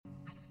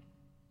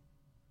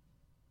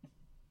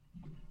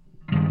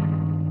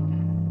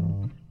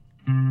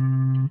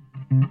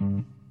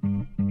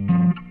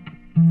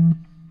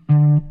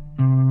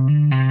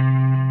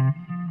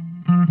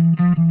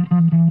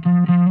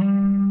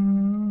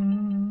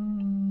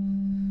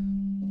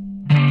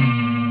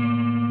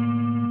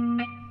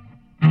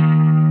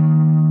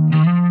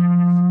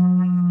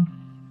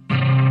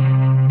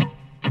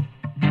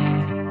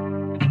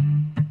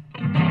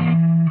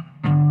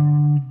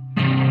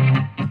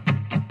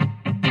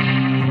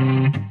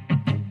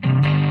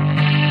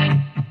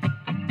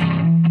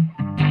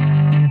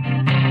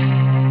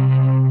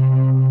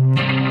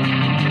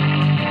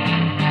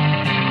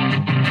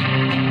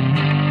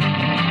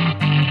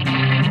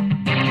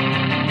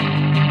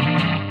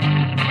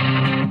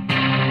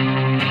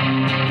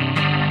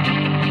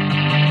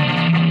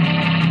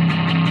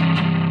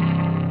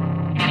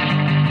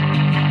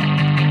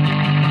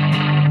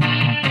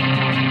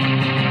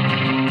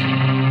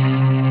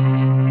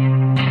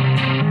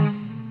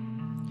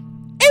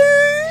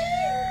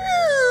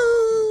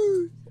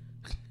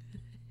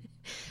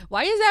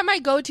Why is that my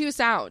go-to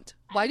sound?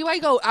 Why do I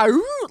go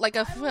like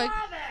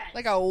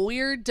a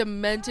weird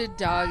demented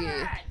doggy?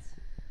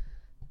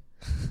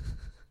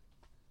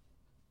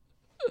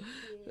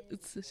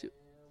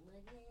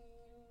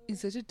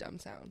 It's such a dumb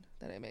sound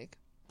that I make.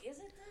 Is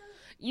it though?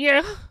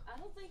 Yeah. I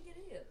don't think it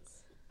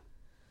is.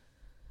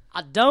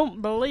 I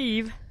don't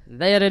believe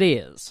that it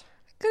is.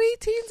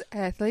 Greetings,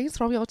 athletes,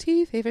 from your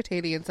two favorite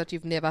aliens that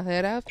you've never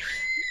heard of.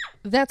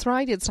 That's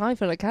right, it's time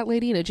for a Cat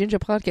Lady and a Ginger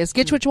podcast.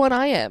 Guess which one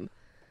I am.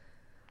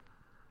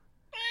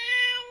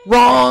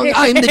 Wrong!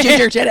 I'm the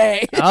ginger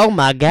today. Oh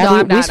my god, No,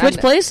 I'm we not. switched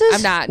places?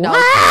 I'm not. No,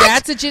 What?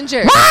 that's a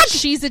ginger. What?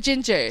 She's a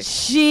ginger.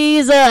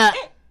 She's a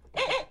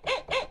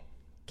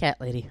cat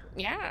lady.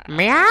 Yeah.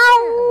 Meow.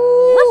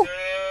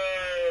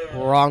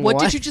 Wrong What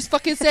one. did you just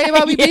fucking say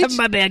about me, Yeah, bitch?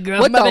 my bad, girl.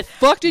 What My the bad.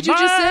 fuck did you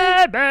just say?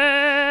 My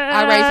bad.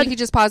 All right, if we can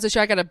just pause the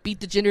show, I gotta beat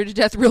the ginger to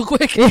death real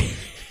quick.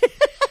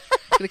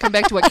 Gonna come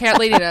back to a cat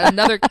lady and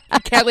another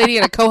cat lady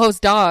and a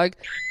co-host dog.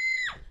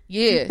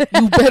 Yeah,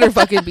 you better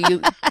fucking be.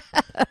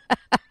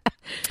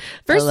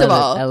 First of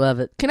all, I love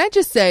it. can I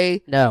just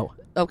say, No.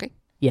 okay,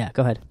 Yeah,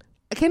 go ahead.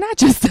 can I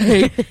just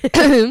say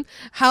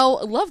how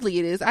lovely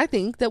it is? I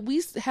think that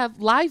we have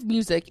live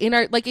music in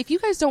our, like, if you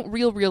guys don't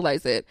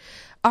realize it,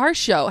 our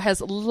show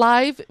has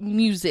live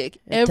music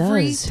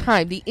every does.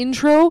 time. The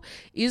intro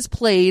is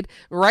played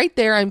right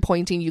there. I'm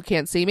pointing. You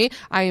can't see me.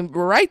 I am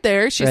right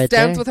there. She Right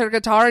stands there. with her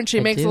guitar and she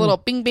I makes do. a little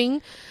bing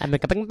bing. I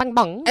make a bing bang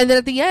bong. And then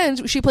at the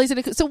end, she plays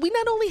it. So we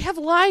not only have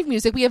live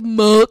music, we have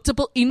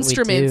multiple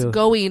instruments do.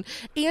 going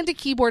and a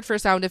keyboard for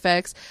sound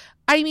effects.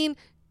 I mean,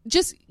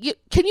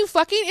 can you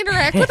fucking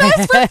interact with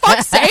us for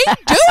fuck's sake?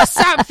 Do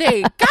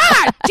something.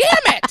 God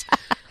damn it.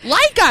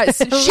 Like us.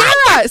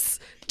 Share us.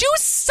 Do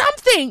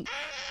something.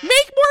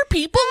 Make more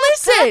people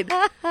listen.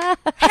 Have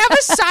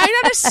a sign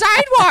on a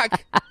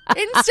sidewalk.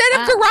 Instead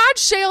of garage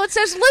sale, it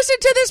says, listen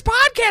to this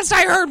podcast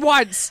I heard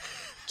once.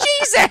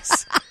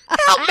 Jesus.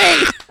 Help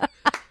me.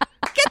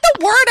 Get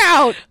the word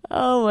out.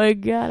 Oh my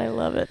god, I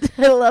love it.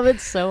 I love it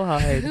so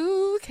hard.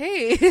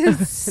 Okay. That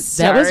was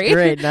Sorry.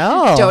 great.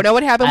 No. Don't know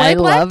what happened when I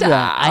love blacked that.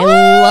 out. I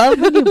love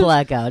when you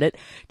black out. It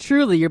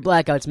truly, your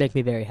blackouts make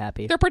me very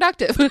happy. They're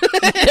productive. They're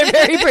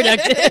very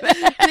productive.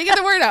 They get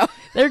the word out.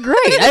 They're great.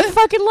 I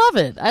fucking love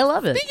it. I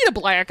love it. Speaking of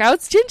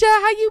blackouts, Ginger,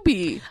 how you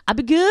be? I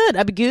be good.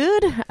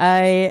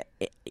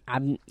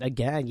 I'm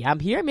again. Yeah, I'm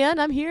here, man.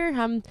 I'm here.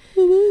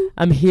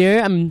 I'm here.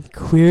 I'm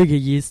queer.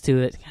 Get used to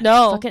it.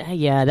 No. Fucking,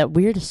 yeah, that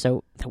weird is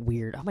so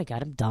weird. Oh my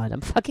god, I'm done.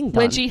 I'm fucking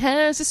done. When she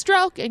has a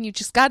stroke and you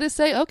just gotta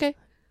say, okay.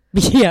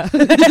 yeah.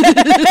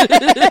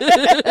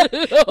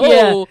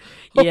 Oh.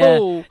 Yeah,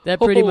 Oh. that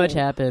pretty Oh. much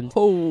happened.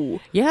 Oh.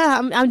 Yeah,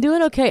 I'm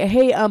doing okay.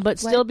 Hey, but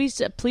still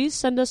please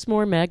send us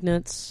more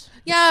magnets.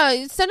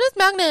 Yeah, send us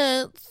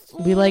magnets.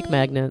 We like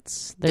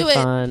magnets. They're Do it.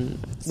 fun.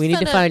 We need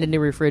Send to it. find a new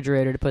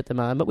refrigerator to put them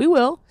on, but we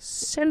will.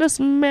 Send us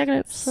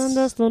magnets. Send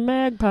us the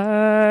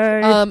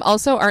magpie.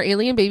 Also, our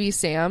alien baby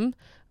Sam.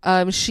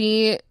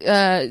 She.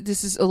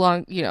 This is a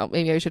long.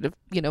 Maybe I should have.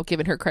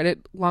 Given her credit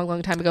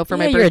long time ago for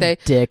my you're a birthday.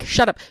 dick.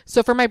 Shut up.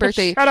 So for my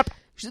birthday. Shut up.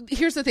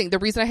 Here's the thing. The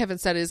reason I haven't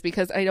said it is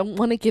because I don't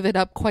want to give it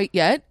up quite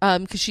yet.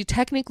 Because she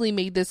technically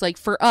made this like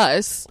for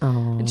us,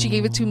 and she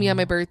gave it to me on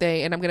my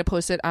birthday, and I'm gonna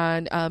post it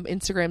on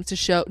Instagram to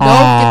show. No,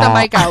 get the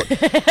mic out.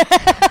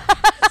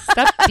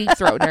 Stop deep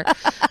throating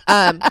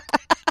her.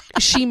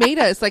 She made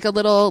us like a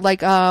little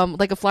like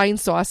a flying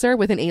saucer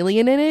with an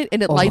alien in it,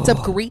 and it lights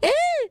up green.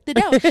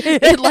 No,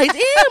 it lights.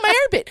 My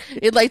armpit.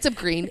 It lights up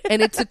green,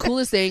 and it's the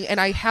coolest thing. And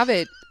I have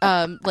it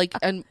like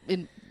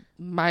in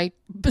my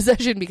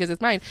possession because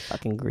it's mine.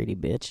 Fucking greedy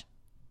bitch.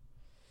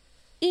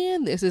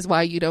 And this is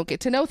why you don't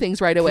get to know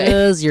things right away.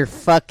 Because you're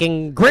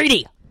fucking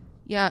greedy.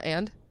 Yeah,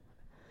 and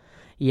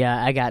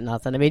Yeah, I got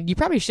nothing. I mean, you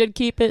probably should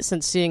keep it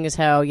since seeing as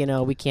how,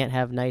 we can't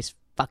have nice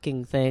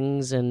fucking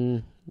things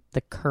in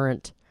the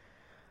current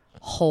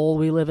hole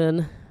we live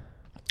in.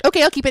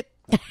 okay, I'll keep it.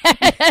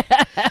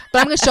 But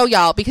I'm gonna show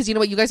y'all because you know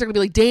what, you guys are gonna be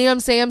like, damn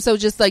Sam, so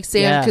just like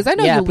Sam, because I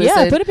know you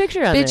listen. Yeah, put a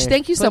picture on Bitch, there.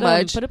 thank you so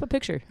much. Put up a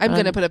picture. I'm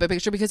gonna put up a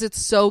picture because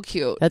it's so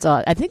cute. That's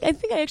all. I think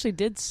I actually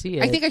did see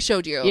it. I think I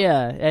showed you.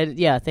 Yeah,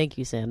 and thank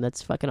you, Sam.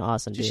 That's fucking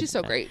awesome, dude. She's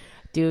so great.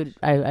 Dude,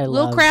 I Lil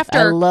love Crafter.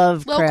 I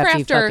love Lil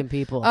crafty Crafter. fucking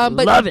people.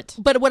 But, love it.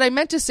 But what I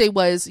meant to say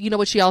was, you know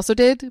what she also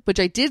did, which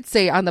I did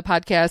say on the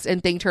podcast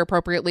and thanked her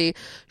appropriately.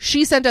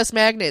 She sent us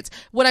magnets.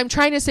 What I'm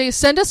trying to say is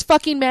send us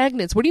fucking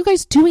magnets. What are you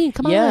guys doing?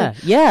 Come on.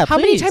 Yeah, How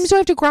many please. times do I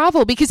have to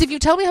grovel? Because if you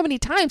tell me how many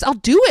times, I'll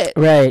do it.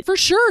 Right. For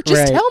sure.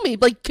 Just Right. tell me.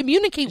 Like,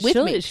 communicate with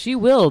me. She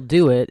will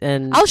do it,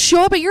 and I'll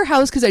show up at your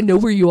house because I know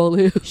where you all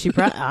live. she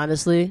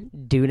honestly,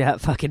 do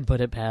not fucking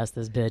put it past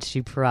this bitch.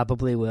 She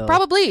probably will.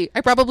 Probably.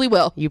 I probably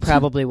will. You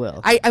probably will.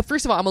 I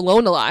first of all, I'm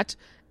alone a lot.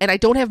 And I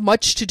don't have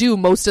much to do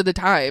most of the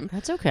time.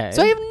 That's okay.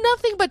 So I have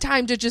nothing but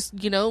time to just,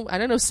 I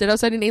don't know, sit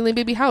outside an alien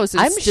baby house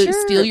and I'm sure,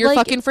 steal your like,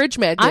 fucking fridge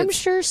magnets. I'm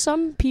sure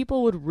some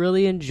people would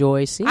really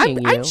enjoy seeing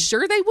you. I'm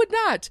sure they would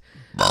not.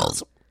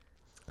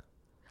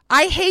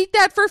 I hate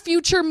that for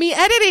future me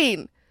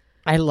editing.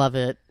 I love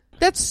it.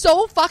 That's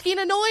so fucking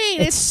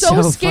annoying. It's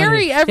so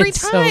scary funny. every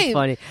it's time. So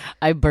funny.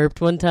 I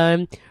burped one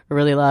time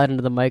really loud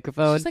into the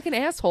microphone. She's like an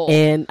asshole.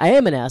 And I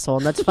am an asshole,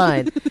 and that's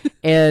fine.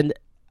 And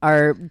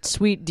our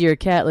sweet dear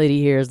cat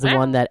lady here is the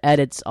one that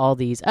edits all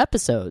these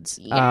episodes.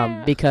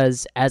 Yeah.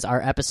 Because as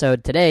our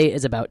episode today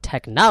is about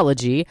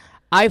technology,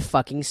 I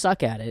fucking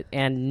suck at it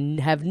and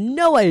have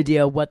no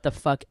idea what the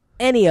fuck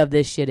any of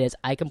this shit is.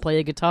 I can play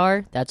a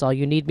guitar. That's all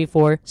you need me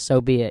for.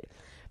 So be it.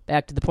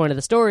 Back to the point of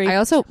the story. I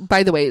also,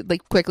 by the way,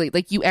 like quickly,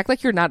 like you act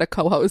like you're not a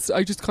co-host.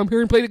 I just come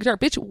here and play the guitar.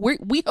 Bitch,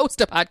 we host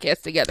a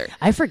podcast together.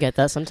 I forget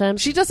that sometimes.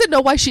 She doesn't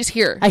know why she's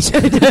here. I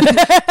should.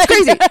 It's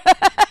crazy.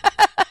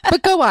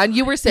 But go on.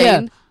 You were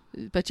saying,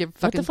 but you're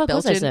fucking the fuck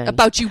was I belching. saying?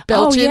 About you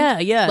belching. Oh,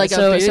 yeah. Like a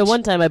so bitch.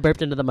 one time I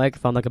burped into the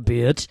microphone like a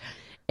bitch.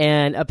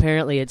 And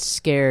apparently it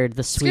scared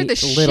the sweet the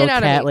shit little out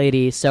of cat me.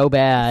 lady so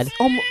bad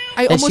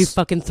I that she almost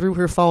fucking threw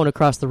her phone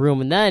across the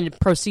room and then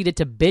proceeded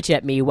to bitch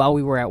at me while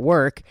we were at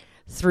work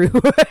through...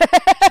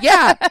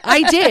 yeah,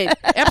 I did.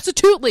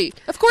 Absolutely.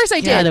 Of course I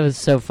did. God, it was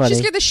so funny. She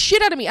scared the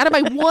shit out of me. Out of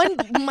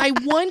my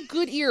one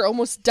good ear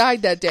almost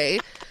died that day.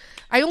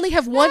 I only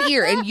have one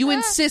ear, and you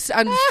insist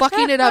on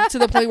fucking it up to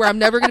the point where I'm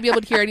never going to be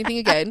able to hear anything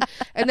again.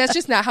 And that's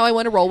just not how I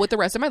want to roll with the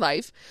rest of my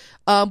life.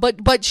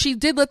 But she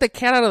did let the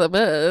cat out of the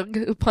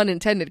bag, pun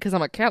intended, because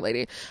I'm a cat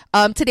lady.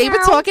 Today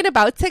we're talking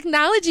about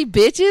technology,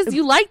 bitches.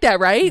 You like that,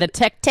 right? The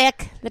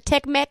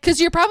tech mech. Because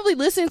you're probably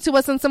listening to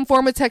us on some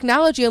form of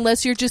technology,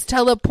 unless you're just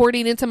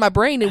teleporting into my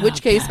brain, in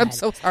which case, I'm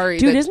so sorry.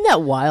 Dude, isn't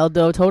that wild,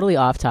 though? Totally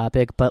off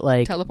topic, but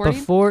like... Teleporting?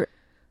 Before...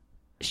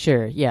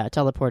 Sure, yeah,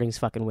 teleporting's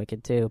fucking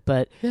wicked, too.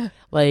 But, Yeah.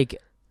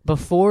 like,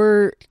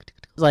 before,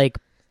 like,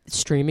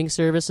 streaming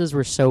services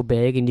were so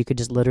big and you could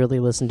just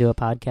literally listen to a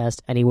podcast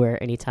anywhere,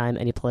 anytime,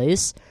 any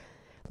place,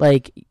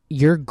 like,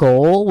 your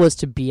goal was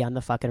to be on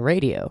the fucking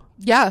radio.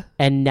 Yeah.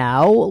 And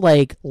now,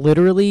 like,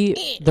 literally,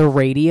 the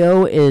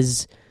radio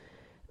is,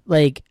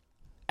 like...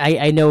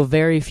 I know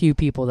very few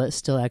people that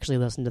still actually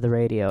listen to the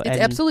radio. It's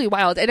absolutely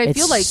wild. And I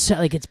feel like...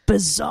 it's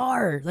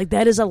bizarre. Like,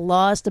 that is a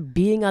loss to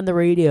being on the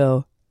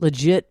radio.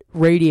 Legit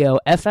radio,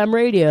 FM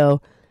radio,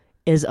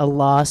 is a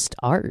lost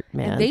art,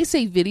 man. They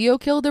say video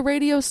killed the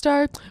radio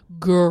star.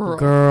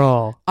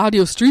 Girl.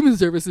 Audio streaming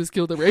services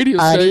killed the radio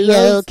star.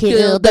 Audio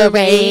killed the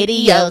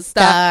radio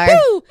star.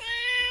 Woo!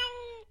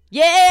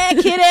 Yeah,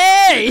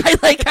 kitty! I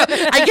like how,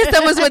 I guess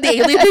that was what the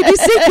alien made me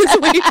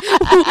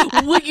sing.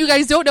 'Cause what you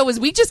guys don't know is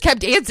we just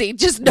kept dancing.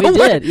 Just no We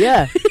one. did,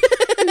 yeah.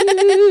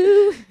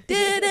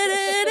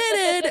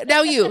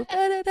 Now you.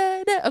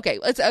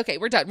 Okay,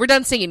 we're done. We're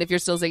done singing. If you're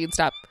still singing,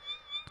 stop.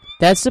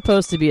 That's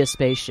supposed to be a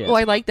spaceship. Oh,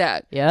 I like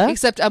that. Yeah?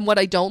 Except what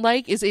I don't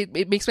like is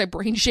it makes my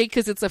brain shake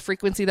because it's a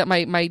frequency that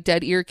my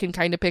dead ear can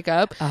kind of pick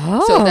up.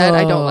 Oh. So that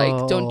I don't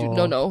like. Don't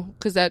do no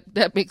because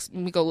that makes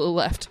me go a little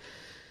left.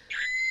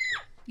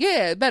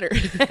 Yeah, better.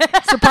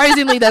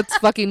 Surprisingly, that's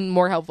fucking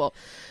more helpful.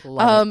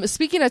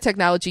 Speaking of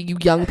technology, you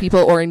young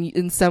people, or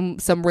in some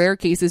rare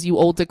cases, you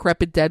old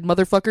decrepit dead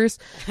motherfuckers.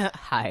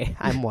 Hi,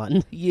 I'm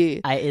one. Yeah,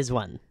 I is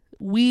one.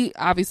 we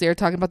obviously are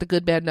talking about the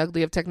good, bad, and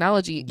ugly of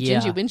technology. Yeah.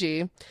 Gingy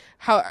Wingy.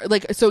 How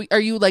so? Are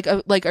you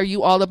are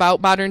you all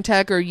about modern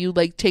tech, or you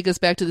like take us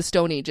back to the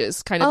Stone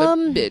Ages kind of a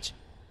bitch?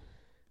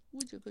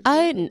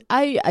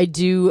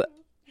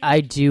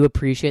 I do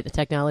appreciate the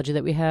technology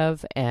that we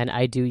have, and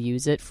I do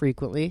use it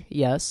frequently.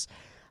 Yes,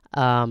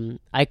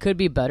 I could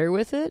be better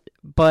with it,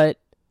 but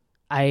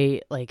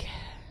I like.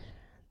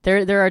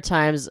 There are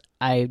times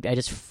I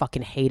just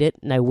fucking hate it,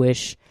 and I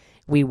wish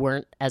we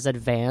weren't as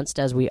advanced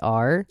as we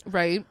are.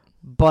 Right.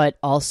 But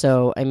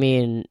also, I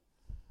mean,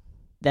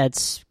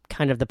 that's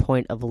kind of the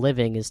point of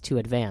living, is to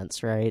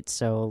advance, right?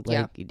 So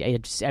like,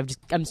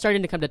 I'm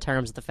starting to come to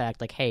terms with the fact,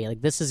 like, hey,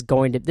 like this is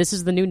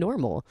the new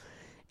normal.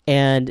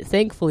 And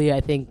thankfully, I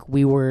think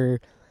we're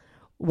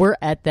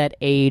at that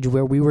age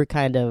where we were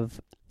kind of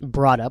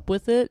brought up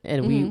with it,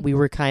 and we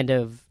were kind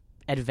of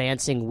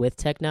advancing with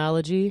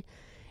technology.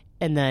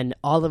 And then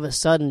all of a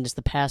sudden, just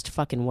the past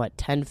fucking,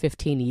 10,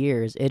 15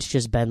 years, it's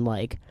just been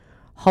like,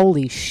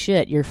 holy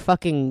shit, your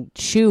fucking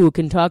shoe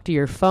can talk to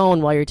your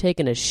phone while you're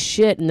taking a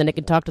shit, and then it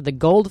can talk to the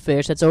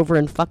goldfish that's over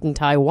in fucking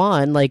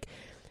Taiwan. Like,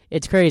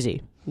 it's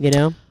crazy, you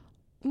know?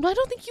 I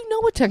don't think you know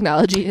what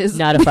technology is.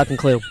 Not a fucking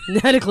clue.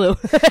 Not a clue.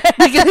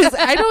 Because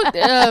I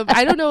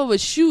don't know of a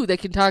shoe that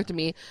can talk to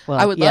me. Well,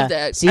 I would love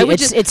that. See, I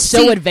would it's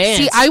so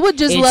advanced. See, I would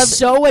just it's love.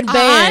 so advanced.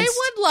 I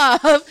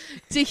would love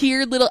to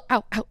hear little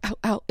ow, ow, ow,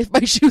 ow if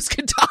my shoes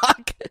could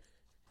talk.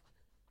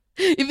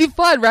 It'd be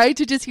fun, right?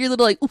 To just hear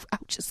little like oof,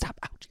 ouch, stop,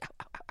 ouch, ow,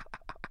 ow, ow, ow,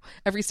 ow, ow,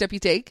 every step you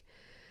take.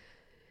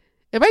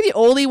 Am I the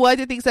only one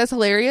that thinks that's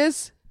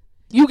hilarious?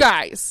 You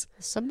guys.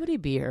 Somebody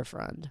be her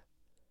friend.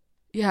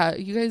 Yeah,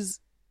 you guys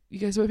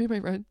want to be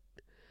my friend?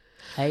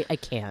 I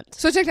can't.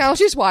 So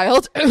technology's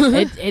wild.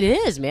 It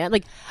is, man.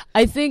 Like,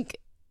 I think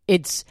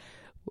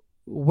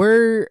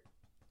we're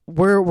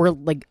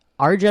like,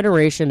 our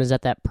generation is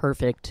at that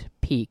perfect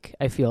peak,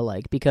 I feel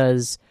like,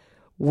 because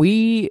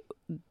we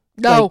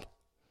No.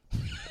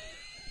 like,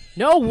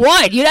 no,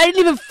 what? I didn't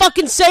even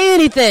fucking say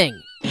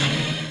anything.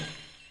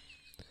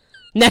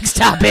 Next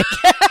topic.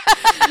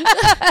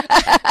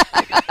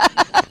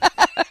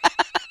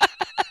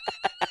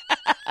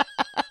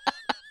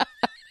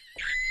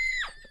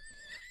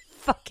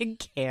 Fucking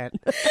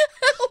can't.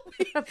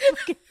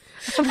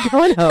 I'm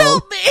going home.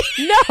 Help me.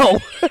 No.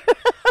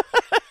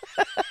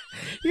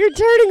 You're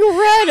turning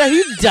red. Are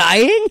you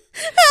dying?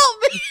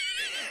 Help me.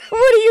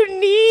 What do you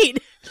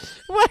need?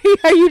 Why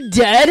are you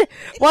dead?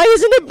 Why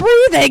isn't it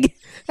breathing?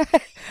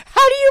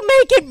 How do you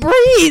make it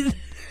breathe?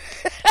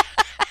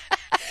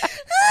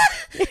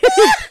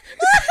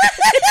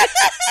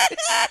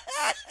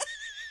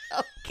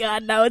 Oh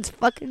God, now it's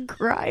fucking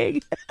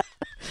crying.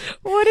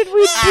 What did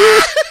we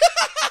do?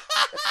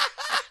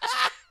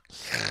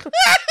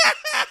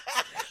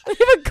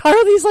 Even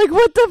Carly's like,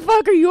 what the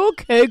fuck? Are you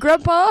okay,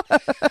 Grandpa?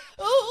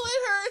 Oh,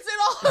 it hurts. It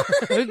all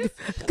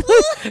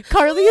hurts.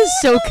 Carly is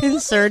so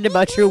concerned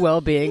about your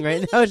well-being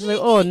right now. She's like,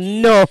 oh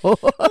no. Oh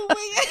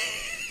my God.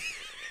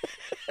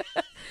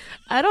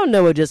 I don't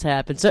know what just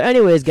happened. So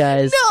anyways,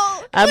 guys.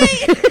 No, wait.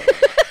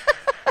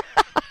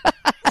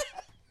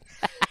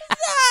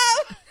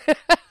 Stop.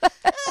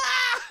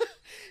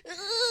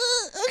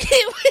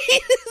 Okay,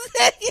 wait a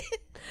second.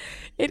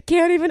 It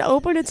can't even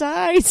open its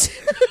eyes.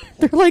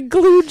 They're like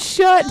glued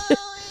shut.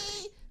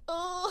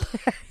 Oh.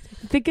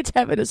 I think it's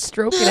having a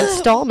stroke in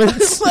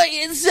installments. My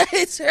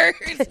insides hurt.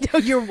 No,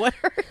 your what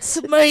hurts?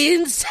 My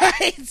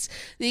insides.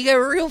 They got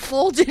real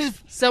folded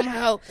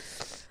somehow.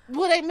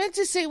 What I meant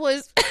to say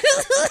was...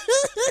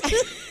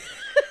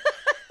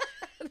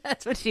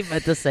 That's what she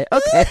meant to say.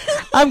 Okay,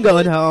 I'm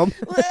going home.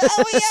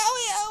 Owie.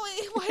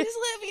 Why does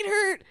laughing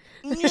hurt?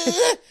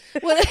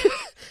 What?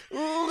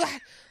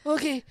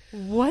 Okay.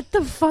 What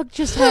the fuck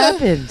just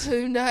happened?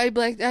 No, I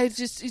blanked. I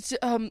just...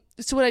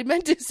 So what I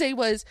meant to say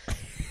was...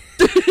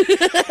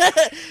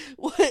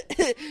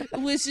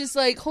 was just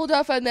like, hold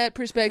off on that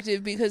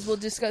perspective because we'll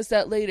discuss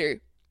that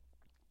later.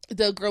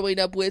 The growing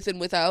up with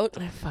and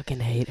without. I fucking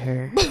hate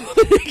her. What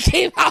it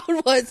came out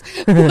was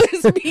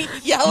me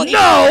yelling.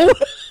 No!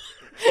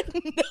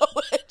 No,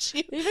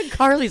 Edgy. Even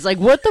Carly's like,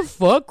 what the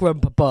fuck,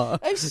 Grandpapa?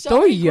 I'm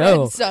sorry, Don't yell.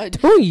 grandson.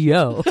 Don't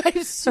yell.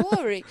 I'm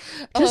sorry.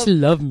 Just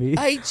love me.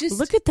 I just...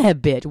 Look at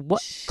that bitch.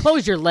 What?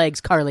 Close your legs,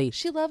 Carly.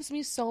 She loves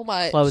me so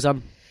much. Close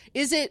them.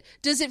 Does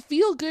it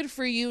feel good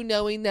for you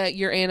knowing that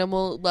your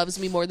animal loves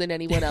me more than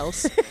anyone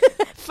else?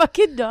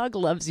 Fucking dog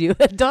loves you.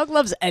 A dog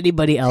loves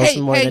anybody else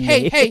more than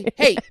me.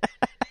 Hey.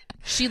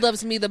 She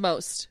loves me the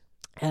most.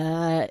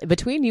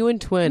 Between you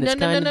and Twin, it's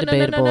kind of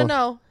debatable.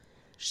 No.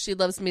 She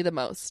loves me the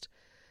most.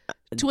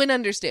 Twin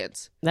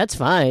understands. That's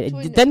fine.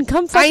 Twin Then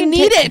come fucking I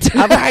need it.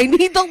 I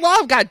need the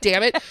love, god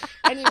damn it.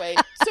 Anyway,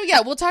 so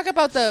yeah, we'll talk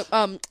about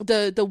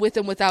the with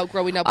and without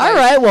growing up. All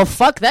right, well,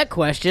 fuck that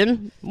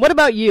question. What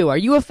about you? Are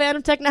you a fan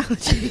of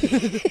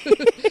technology?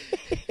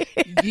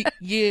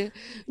 Yeah.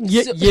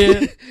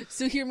 Yeah.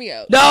 So hear me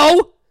out.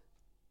 No!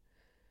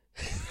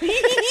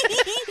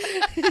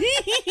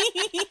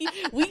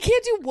 We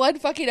can't do one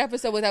fucking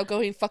episode without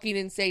going fucking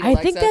insane, I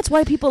Alexa. think that's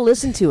why people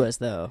listen to us,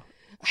 though.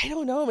 I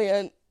don't know,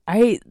 man.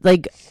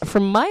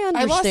 From my understanding...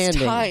 I lost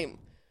time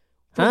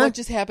for what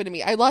just happened to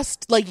me. I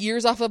lost,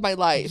 years off of my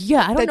life.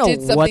 Yeah, I don't know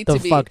what the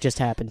fuck just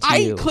happened to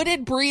you. I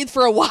couldn't breathe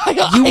for a while.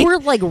 You were,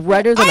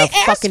 redder than a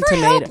fucking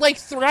tomato. Help,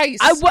 thrice.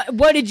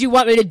 What did you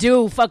want me to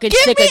do? Fucking Give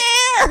stick me a...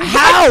 air!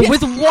 How?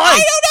 With what?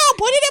 I don't know!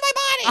 Put it in my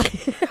body!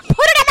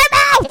 Put it in my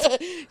mouth!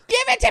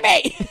 Give it to me!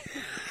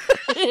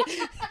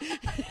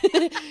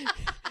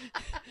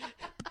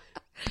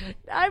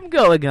 I'm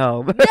going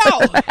home. No!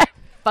 I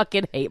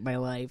fucking hate my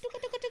life.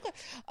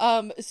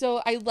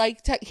 So I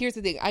like tech. Here's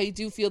the thing. I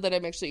do feel that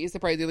I'm actually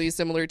surprisingly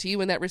similar to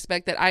you in that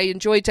respect, that I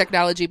enjoy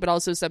technology, but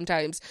also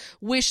sometimes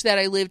wish that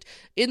I lived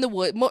in the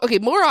wood.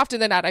 More often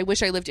than not, I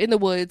wish I lived in the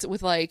woods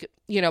with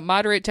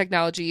moderate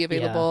technology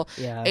available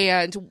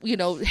and,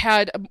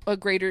 had a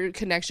greater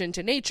connection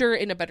to nature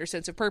and a better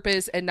sense of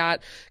purpose and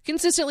not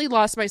consistently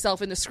lost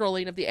myself in the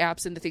scrolling of the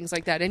apps and the things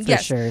like that. And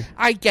yes, sure.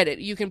 I get it.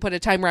 You can put a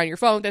timer on your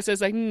phone that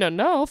says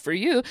no, for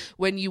you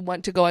when you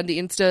want to go on the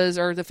Instas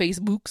or the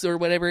Facebooks or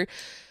whatever.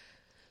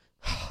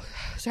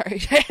 Sorry,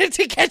 I had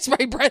to catch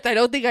my breath. I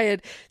don't think I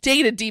had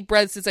taken a deep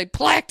breath since I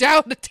blacked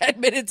out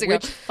 10 minutes ago.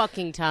 Which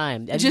fucking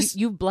time?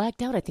 You've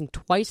blacked out, I think,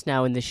 twice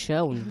now in the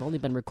show, and you've only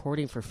been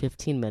recording for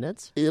 15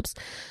 minutes. Oops.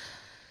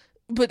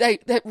 But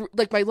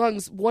my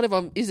lungs, one of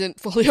them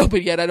isn't fully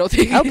open yet, I don't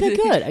think. Okay,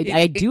 good.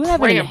 I do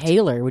have an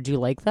inhaler. Would you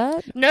like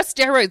that? No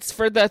steroids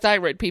for the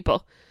thyroid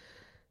people.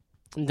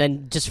 And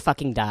then just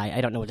fucking die.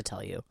 I don't know what to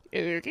tell you.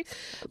 I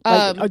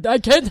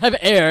can't have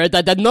air.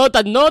 Not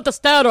the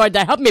steroid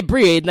that help me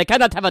breathe, and I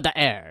cannot have the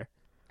air.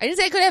 I didn't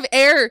say I could have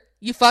air,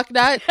 you fuck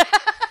nut.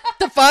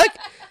 The fuck?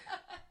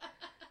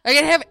 I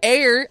can have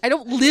air. I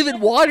don't live in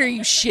water,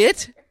 you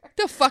shit.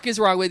 The fuck is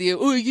wrong with you?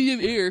 Oh, you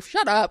have air.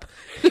 Shut up.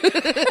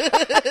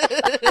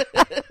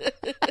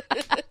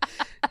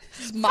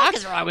 What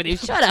is wrong with you?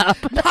 Shut up.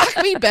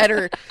 Mock me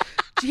better.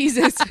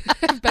 Jesus.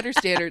 Have better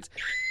standards.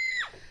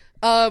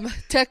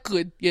 Tech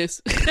good,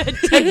 yes.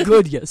 Tech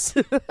good, yes.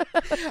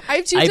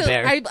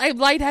 I'm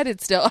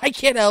lightheaded still. I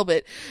can't help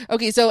it.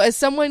 Okay, so as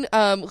someone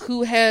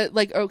who had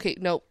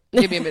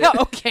Give me a minute.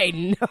 Okay,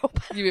 no.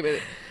 Give me a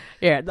minute.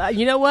 Yeah,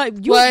 you know what?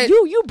 What?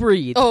 You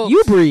breathe. Oh.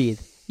 You breathe.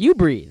 You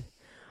breathe.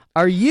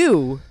 Are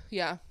you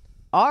Yeah.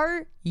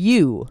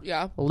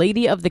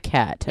 Lady of the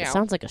Cat? That Yeah.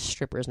 sounds like a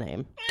stripper's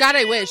name. God,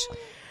 I wish.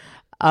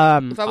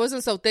 If I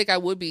wasn't so thick, I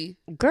would be.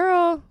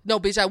 Girl. No,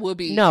 bitch, I would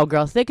be. No,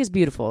 girl. Thick is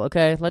beautiful.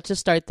 Okay, let's just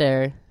start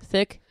there.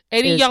 Thick.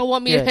 Any of is y'all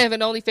want me good. to have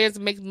an OnlyFans to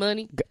make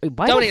money?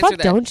 Why Don't the answer fuck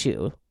that. don't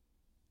you?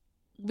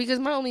 Because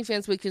my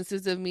OnlyFans would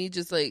consist of me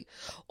just like,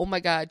 oh my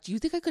God, do you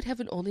think I could have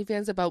an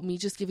OnlyFans about me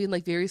just giving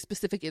like very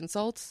specific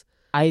insults?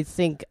 I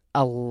think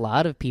a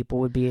lot of people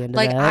would be into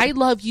Like, that. I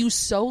love you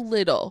so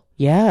little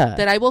Yeah.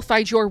 that I will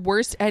find your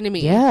worst enemy.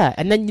 Yeah,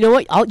 and then you know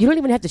what? You don't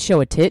even have to show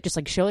a tit. Just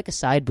like show like a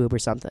side boob or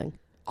something.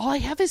 All I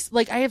have is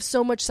like, I have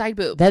so much side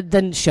boob.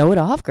 Then show it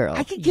off, girl.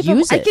 I could give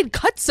Use them, it. I could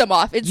cut some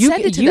off and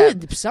send it to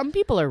them. Some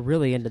people are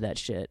really into that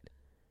shit.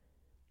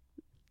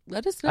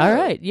 Let us know. All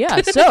right,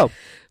 yeah. So,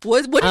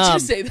 What did you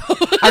say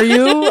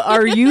though?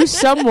 are you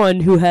someone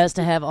who has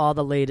to have all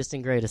the latest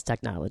and greatest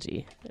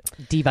technology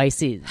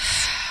devices?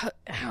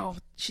 Ow,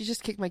 she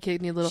just kicked my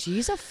kidney a little.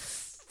 She's a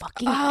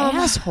fucking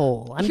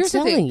asshole. I'm here's the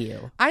telling thing.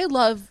 you. I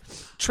love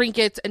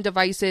trinkets and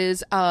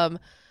devices.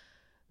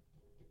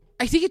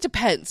 I think it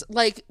depends.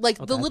 Like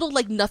the little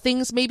like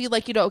nothings, maybe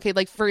like, you know, okay,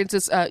 like for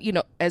instance, you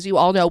know, as you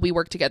all know, we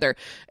work together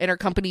and our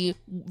company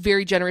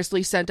very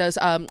generously sent us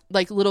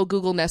like little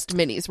Google Nest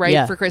minis, right?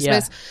 Yeah, for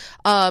Christmas.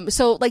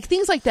 So like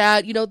things like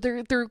that, you know,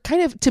 they're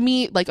kind of to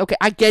me like, okay,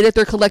 I get it,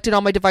 they're collecting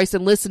on my device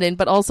and listening,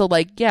 but also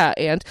like, yeah,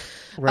 and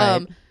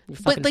Right. Your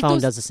but fucking like phone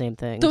those, does the same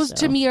thing. those so.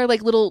 to me are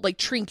like little like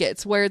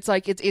trinkets where it's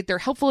like they're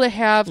helpful to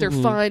have, they're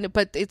fun,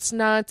 but it's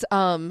not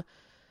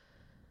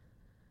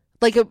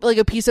like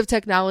a piece of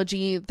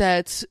technology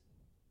that's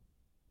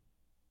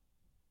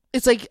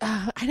it's like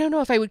I don't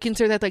know if I would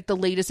consider that like the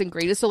latest and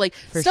greatest. So like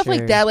For stuff sure.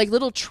 like that, like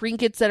little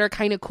trinkets that are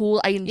kind of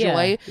cool, I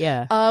enjoy.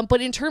 Yeah.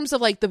 But in terms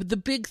of like the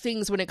big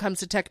things when it comes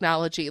to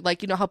technology,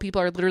 like you know how people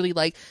are literally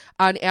like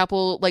on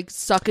Apple like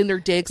sucking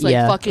their dicks, like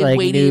Yeah, fucking like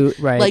waiting,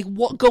 right. like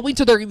going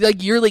to their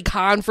like yearly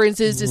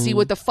conferences to see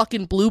what the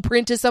fucking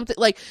blueprint is. Something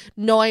like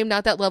no, I am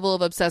not that level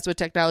of obsessed with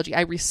technology.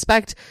 I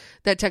respect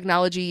that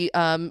technology,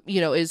 you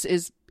know, is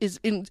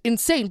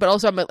insane, but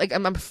also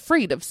I'm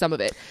afraid of some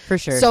of it. For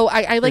sure. So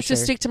I like to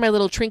sure. stick to my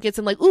little trinkets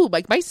and like, ooh,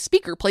 like my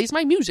speaker plays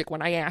my music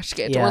when I ask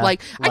it, Yeah, or like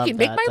I love can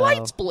make that, my though.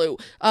 lights blue.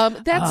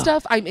 That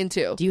stuff I'm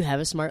into. Do you have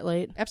a smart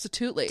light?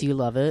 Absolutely. Do you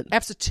love it?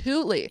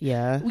 Absolutely.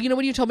 Yeah. You know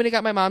when you told me to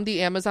get my mom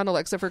the Amazon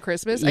Alexa for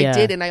Christmas, Yeah. I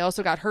did, and I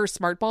also got her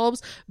smart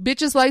bulbs.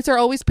 Bitch's lights are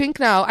always pink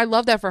now. I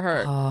love that for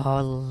her. Oh, I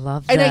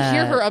love that. And I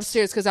hear her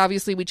upstairs because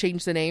obviously we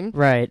changed the name.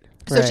 Right.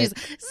 So right. she's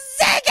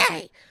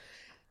Ziggy!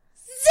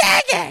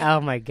 Ziggy!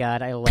 Oh my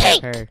god, I love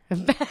Pink. her.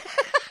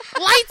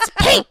 Lights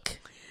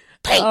pink!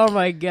 Pink! Oh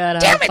my god, how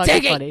Damn it,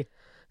 fucking Ziggy! funny.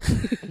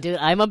 Dude,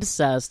 I'm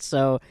obsessed.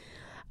 So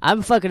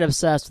I'm fucking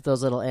obsessed with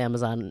those little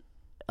Amazon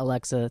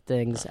Alexa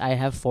things. I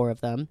have 4 of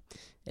them.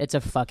 It's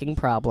a fucking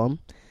problem.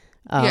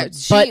 Yeah,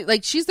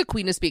 but she's the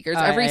queen of speakers.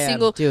 I Every am.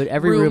 single dude,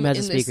 every room has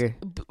a in this- speaker.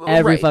 b-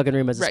 Every right, fucking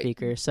room has a right.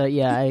 speaker. So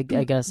yeah, I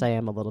guess I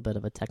am a little bit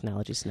of a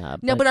technology snob.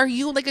 No, but are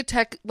you like a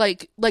tech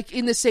like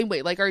in the same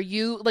way? Like, are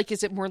you like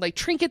is it more like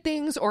trinket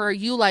things, or are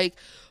you like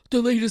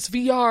the latest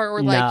VR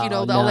or like you know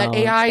all that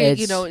AI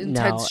you know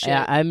intense shit?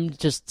 I'm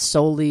just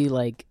solely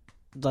like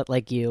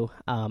you.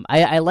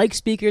 I like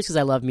speakers because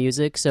I love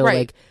music. So Right.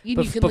 like You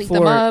bef- can before, link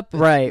them up.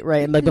 right.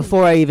 And like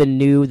before I even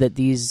knew that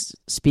these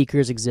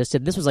speakers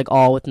existed, this was like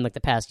all within like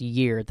the past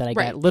year that I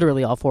Right. got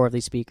literally all 4 of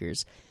these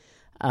speakers.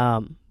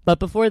 But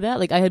before that,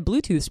 like I had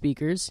Bluetooth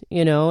speakers,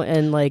 you know,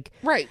 and like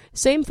Right.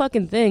 same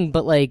fucking thing,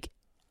 but like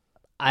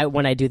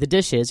when I do the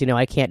dishes, you know,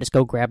 I can't just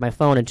go grab my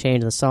phone and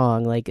change the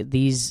song. Like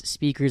these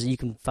speakers that you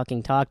can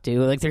fucking talk to,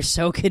 like they're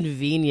so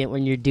convenient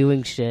when you're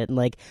doing shit. And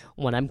like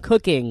when I'm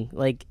cooking,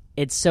 like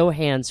it's so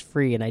hands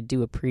free, and I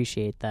do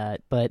appreciate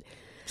that. But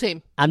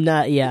Same. I'm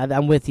not. Yeah,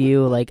 I'm with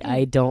you. Like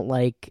I don't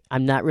like.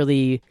 I'm not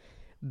really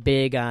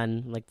big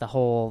on like the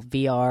whole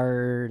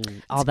VR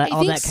and all that I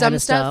all think that some kind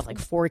of stuff- stuff. Like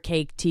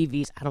 4K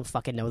TVs. I don't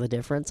fucking know the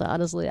difference.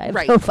 Honestly, I have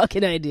Right. no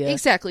fucking idea.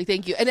 Exactly.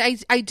 Thank you. And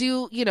I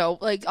do you know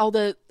like all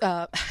the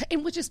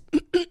and which is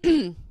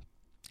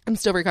I'm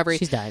still recovering.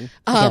 She's dying.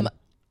 Um,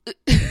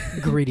 Again.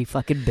 Greedy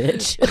fucking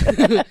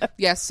bitch.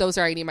 Yes. So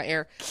sorry. I need my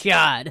air.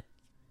 God.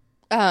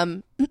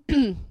 What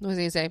was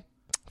I gonna say?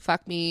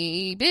 Fuck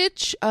me,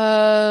 bitch.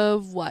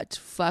 What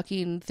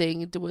fucking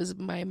thing was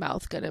my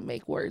mouth gonna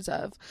make words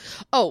of?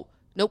 Oh,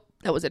 nope,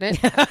 that wasn't it.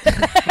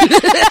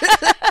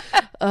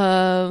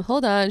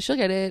 Hold on, she'll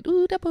get it.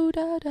 Ooh, da, boo,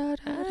 da, da, da,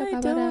 da, ba,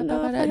 ba, da, ba,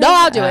 ba, da. No,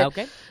 I'll do it.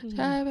 Okay.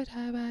 Da, ba,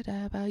 da, ba,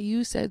 da, ba.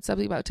 You said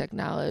something about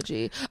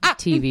technology.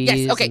 TVs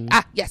Yes. Okay.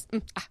 and- Yes.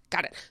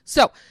 Got it.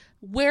 So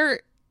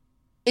where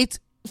it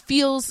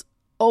feels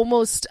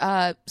almost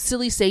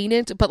silly saying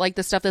it, but like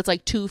the stuff that's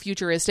like too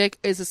futuristic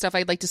is the stuff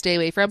I'd like to stay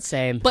away from.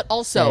 Same. But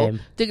also Same.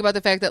 think about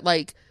the fact that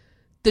like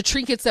the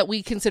trinkets that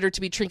we consider to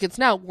be trinkets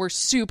now were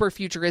super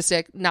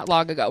futuristic not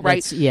long ago,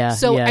 right? Yeah.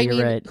 So yeah, I you're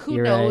mean, right. who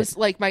You're knows? right.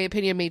 Like my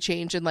opinion may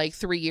change in like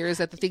 3 years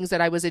that the things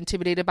that I was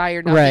intimidated by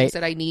are not Right. things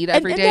that I need And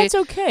every day. that's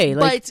okay.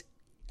 Like,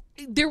 But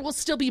there will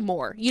still be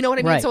more. You know what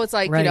I mean? Right, So it's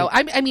like, right.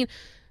 I mean,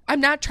 I'm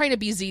not trying to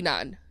be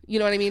Xenon. You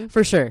know what I mean?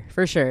 For sure.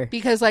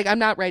 Because like I'm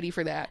not ready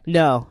for that.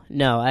 No,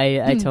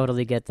 I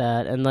totally get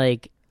that, and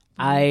like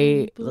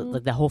like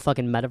the whole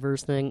fucking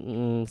metaverse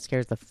thing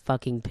scares the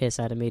fucking piss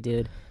out of me,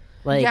 dude.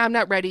 Like, yeah, I'm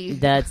not ready.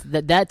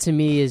 That to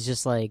me is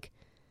just like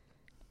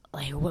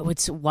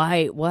what's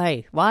why?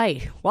 I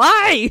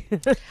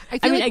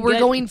feel like we're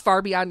going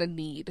far beyond a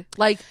need.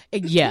 Like,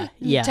 yeah,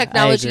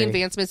 technology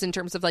advancements in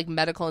terms of like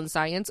medical and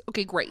science.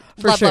 Okay, great.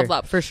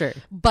 Love. For sure.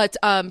 But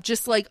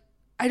just like,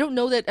 I don't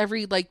know that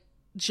every like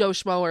Joe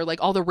Schmo or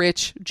like all the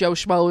rich Joe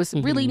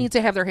Schmoes really need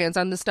to have their hands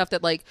on the stuff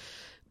that like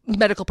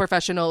medical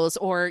professionals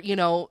or,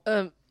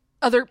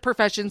 other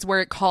professions where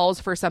it calls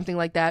for something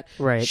like that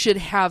should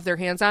have their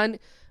hands on.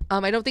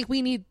 I don't think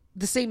we need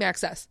the same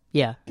access.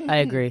 Yeah, I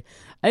agree.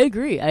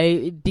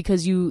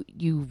 Because you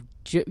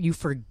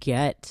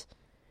forget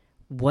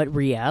what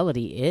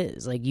reality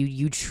is. Like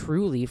you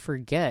truly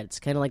forget. It's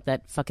kind of like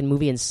that fucking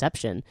movie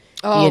Inception,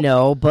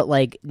 but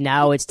like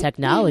now it's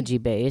technology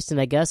based,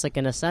 and I guess like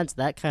in a sense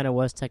that kind of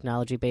was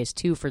technology based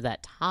too for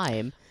that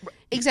time.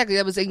 Exactly.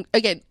 That was,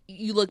 again,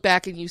 you look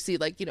back and you see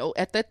like,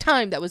 at that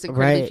time that was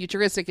incredibly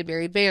futuristic and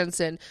very advanced,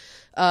 and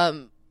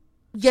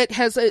yet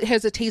has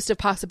a taste of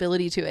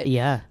possibility to it.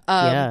 Yeah.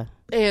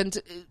 And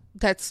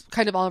that's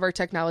kind of all of our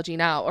technology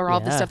now, or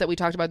all the stuff that we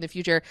talked about in the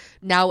future.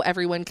 Now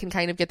everyone can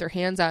kind of get their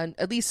hands on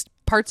at least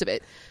parts of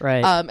it.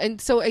 Right. And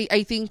so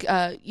I think,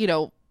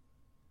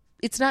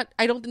 it's not,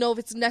 I don't know if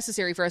it's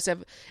necessary for us to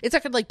have, it's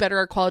not going to like better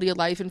our quality of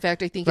life. In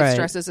fact, I think it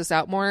stresses us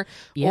out more.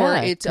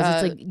 Yeah. Or it's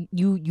like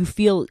you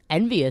feel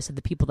envious of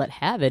the people that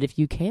have it if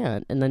you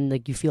can't, and then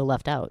like you feel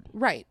left out.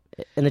 Right.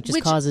 And it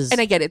just causes... And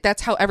I get it.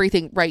 That's how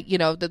everything, right,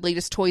 the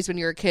latest toys when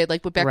you're a kid,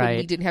 like back when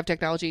we didn't have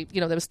technology,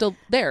 that was still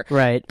there.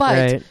 Right.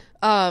 But,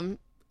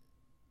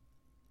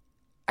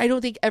 I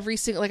don't think every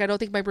single, like, I don't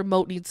think my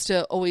remote needs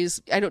to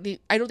always, I don't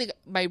think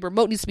my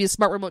remote needs to be a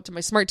smart remote to my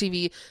smart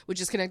TV, which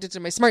is connected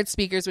to my smart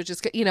speakers, which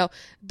is,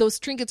 those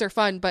trinkets are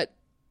fun, but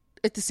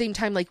at the same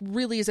time, like,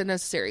 really isn't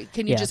necessary.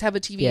 Can you just have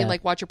a TV and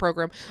like watch your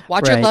program,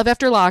 watch your Love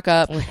After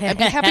Lockup, and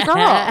be a happy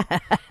girl?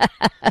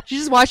 You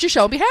just watch your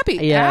show and be happy.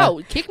 Yeah.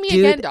 Ow, kick me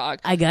again, dog.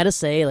 I gotta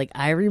say, like,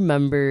 I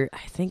remember,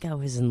 I think I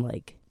was in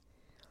like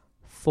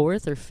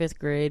 4th or 5th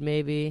grade,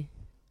 maybe.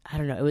 I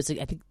don't know. It was like,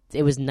 I think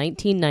it was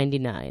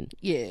 1999.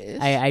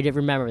 Yes. I did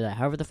remember that.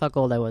 However the fuck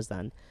old I was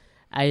then.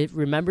 I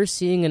remember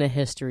seeing in a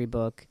history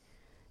book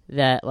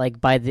that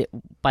like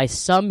by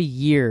some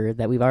year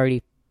that we've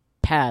already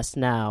passed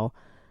now,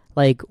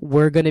 like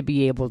we're gonna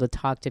be able to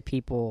talk to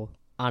people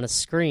on a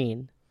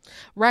screen.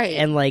 Right.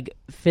 And like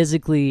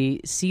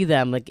physically see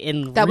them like in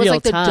real time. That was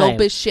like the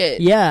dopest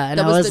shit. Yeah. And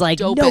I was like,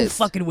 dopest. No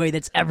fucking way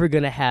that's ever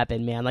gonna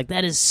happen, man. Like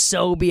that is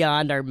so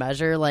beyond our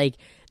measure. Like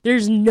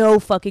there's no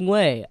fucking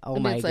way. Oh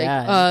my it's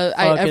god!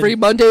 Like, every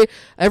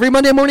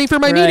Monday morning for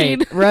my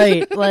meeting.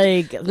 Right.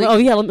 Like, oh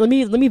yeah, let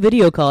me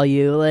video call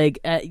you. Like,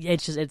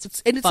 it's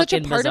such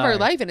a part bizarre. of our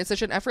life, and it's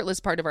such an effortless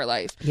part of our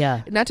life.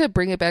 Yeah. Not to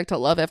bring it back to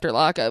Love After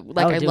Lockup,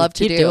 like I dude, love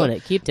to keep doing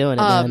it. Keep doing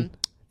it, man.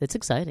 It's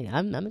exciting.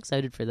 I'm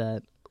excited for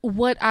that.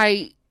 What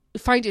I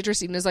find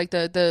interesting is like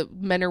the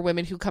men or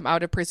women who come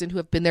out of prison who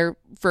have been there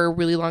for a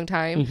really long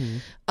time.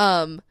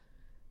 Mm-hmm.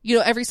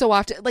 Every so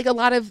often, like a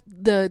lot of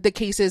the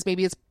cases,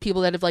 maybe it's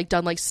people that have like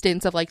done like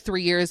stints of like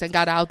 3 years and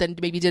got out, then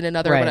maybe did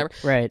another or whatever.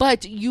 Right.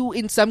 But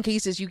in some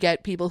cases, you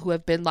get people who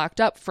have been locked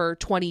up for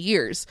 20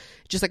 years,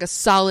 just like a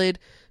solid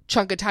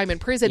chunk of time in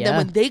prison. Then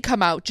when they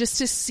come out, just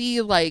to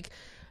see like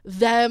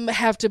them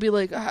have to be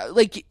like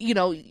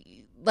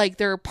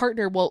their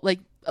partner will like,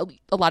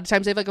 a lot of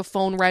times they have like a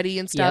phone ready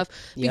and stuff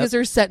because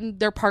they're setting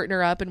their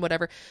partner up and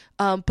whatever.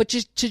 But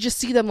just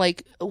see them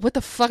like, what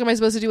the fuck am I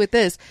supposed to do with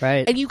this?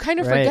 Right. And you kind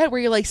of forget where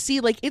you're like, see,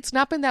 like it's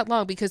not been that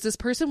long because this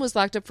person was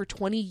locked up for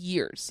 20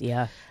 years.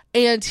 Yeah.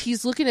 And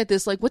he's looking at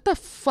this like, what the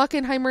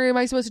fucking Heimer am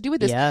I supposed to do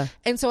with this? Yeah.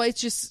 And so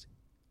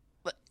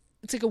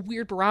it's like a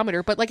weird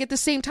barometer, but like at the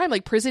same time,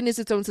 like prison is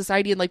its own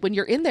society, and like when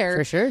you're in there,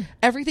 for sure,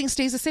 everything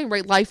stays the same,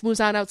 right? Life moves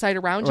on outside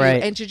around you,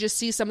 and to just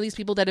see some of these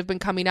people that have been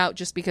coming out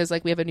just because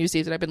like we have a new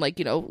season, I've been like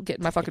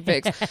getting my fucking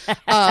fix.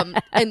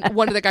 And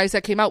one of the guys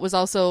that came out was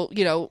also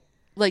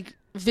like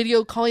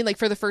video calling like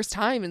for the first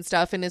time and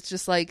stuff, and it's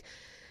just like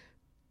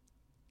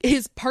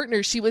his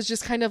partner, she was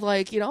just kind of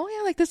like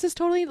like this is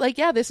totally like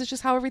this is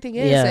just how everything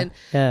is,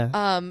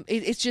 and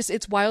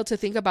it's wild to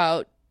think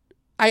about.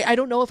 I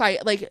don't know if I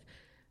like.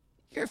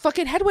 Your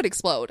fucking head would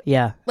explode.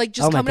 Yeah. Like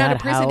just coming out of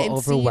prison and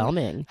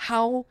overwhelming. Seeing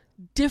how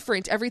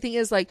different everything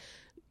is. Like,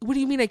 what do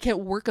you mean I can't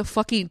work a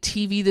fucking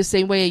TV the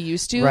same way I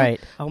used to? Right.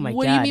 Oh my god.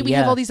 What do you mean we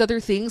have all these other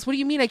things? What do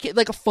you mean I can't,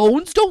 like,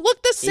 phones don't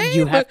look the same?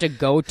 You have to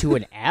go to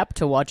an app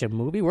to watch a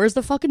movie? Where's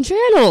the fucking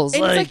channels?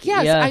 And it's like,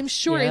 yes, I'm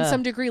sure in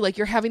some degree, like,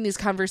 you're having these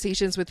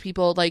conversations with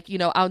people, like,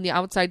 out on the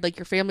outside, like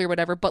your family or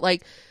whatever, but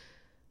like,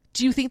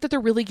 do you think that they're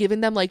really giving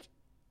them like,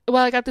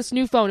 well, I got this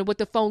new phone, and what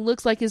the phone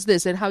looks like is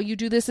this, and how you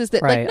do this is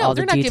that. Right. Like, no,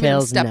 they're not giving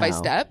them step by no.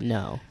 step.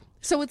 No.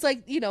 So it's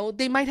like,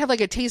 they might have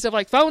like a taste of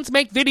like phones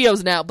make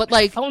videos now, but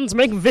like phones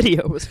make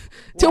videos.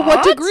 To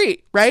what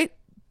degree, right?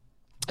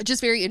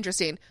 Just very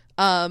interesting.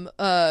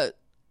 God,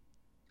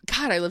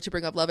 I love to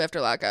bring up Love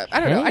After Lockup. I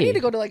don't know. I Hey. need to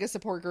go to like a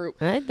support group.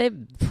 They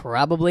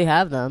probably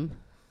have them.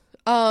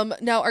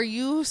 Now, are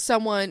you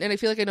someone, and I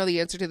feel like I know the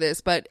answer to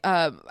this, but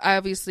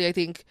obviously I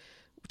think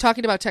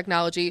talking about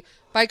technology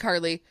by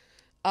Carly,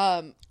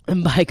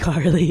 By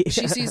Carly.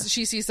 she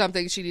sees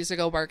something she needs to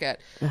go bark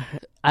at.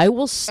 I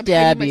will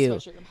stab my you.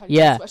 sweatshirt. I'm hiding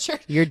Yeah, my sweatshirt.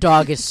 your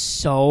dog is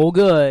so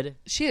good.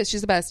 She is.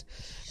 She's the best.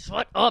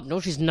 Shut up. No,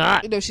 she's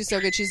not. No, she's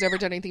so good. She's never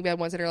done anything bad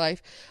once in her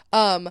life.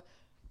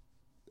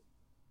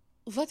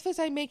 What was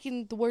I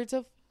making the words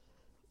of?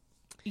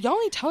 Y'all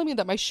ain't telling me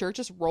that my shirt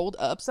just rolled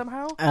up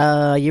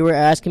somehow? You were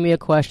asking me a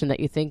question that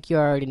you think you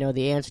already know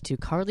the answer to.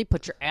 Carly,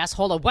 put your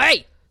asshole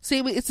away. See,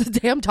 it's the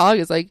damn dog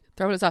is like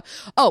throwing us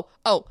off.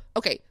 Oh,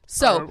 okay.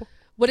 So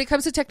when it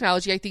comes to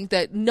technology, I think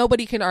that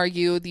nobody can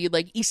argue the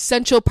like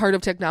essential part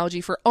of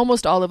technology for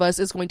almost all of us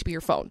is going to be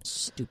your phone.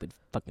 Stupid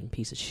fucking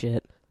piece of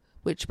shit.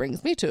 Which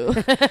brings me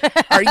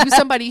to, are you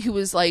somebody who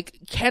is like,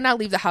 cannot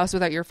leave the house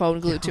without your phone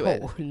glued to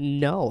it? Oh,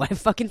 no. I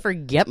fucking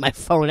forget my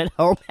phone at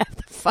home half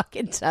the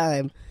fucking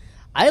time.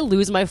 I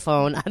lose my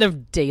phone on a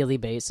daily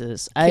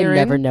basis. Karen? I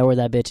never know where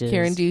that bitch is.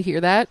 Karen, do you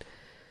hear that?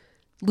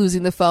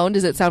 Losing the phone.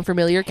 Does it sound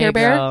familiar, Care Hey,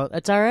 Bear? girl,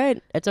 it's all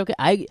right. It's okay.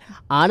 I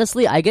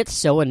honestly, I get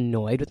so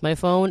annoyed with my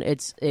phone.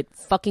 It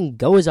fucking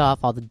goes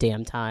off all the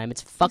damn time.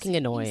 It's fucking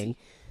annoying.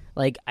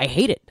 Like, I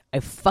hate it. I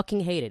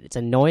fucking hate it. It's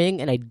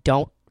annoying, and I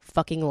don't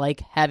fucking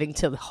like having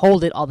to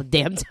hold it all the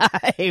damn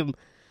time.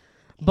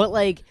 But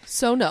like,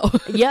 So no.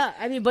 yeah,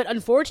 I mean, but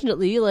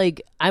unfortunately,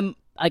 like I'm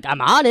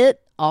on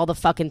it all the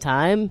fucking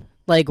time.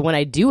 Like when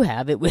I do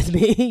have it with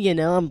me, you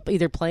know, I'm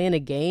either playing a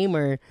game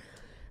or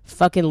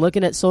fucking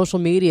looking at social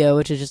media,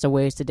 which is just a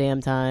waste of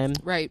damn time.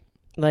 Right.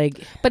 Like,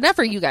 But not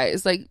for you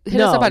guys. Like, hit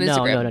us up on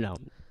Instagram.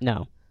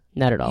 No,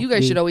 not at all. You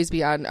guys We- should always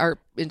be on our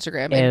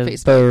Instagram and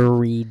Facebook.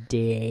 every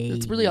day.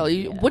 That's really all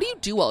you. Yeah. What do you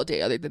do all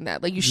day other than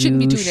that? Like, you shouldn't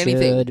be doing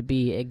anything. You should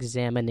be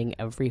examining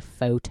every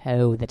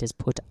photo that is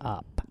put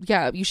up.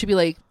 Yeah, you should be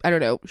like, I don't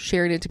know,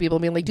 sharing it to people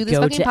and being like, do this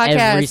Go fucking to podcast.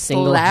 every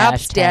single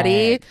Slaps,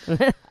 daddy.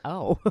 hashtag.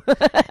 Oh,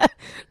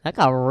 that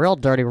got real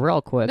dirty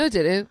real quick. No, it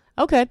didn't.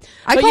 Okay,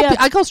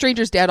 I call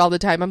strangers dad all the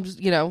time. I'm just,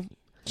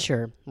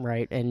 sure,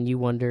 right, and you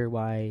wonder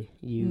why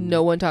you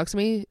no one talks to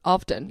me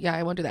often. Yeah,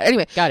 I wonder that.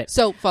 Anyway, got it.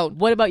 So, phone.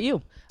 What about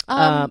you?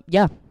 Um,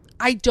 Yeah,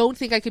 I don't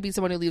think I could be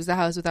someone who leaves the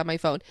house without my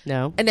phone.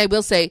 no, And I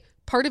will say,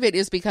 part of it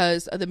is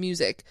because of the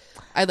music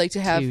I like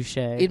to have touche.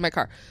 in my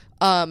car.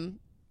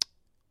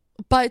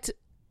 But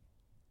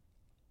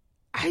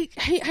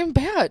I'm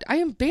bad. I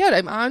am bad.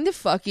 I'm on the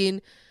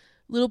fucking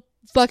little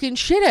fucking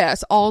shit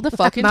ass all the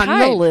fucking I'm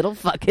time. a little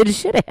fucking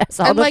shit ass.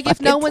 I'm like,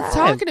 if no one's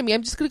talking to me,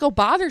 I'm just gonna go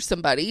bother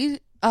somebody.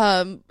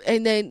 And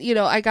then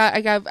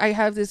I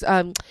have this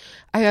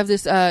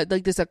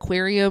like this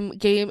aquarium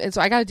game, and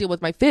so I got to deal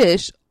with my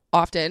fish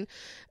often,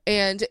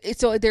 and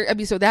so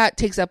that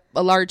takes up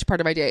a large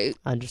part of my day.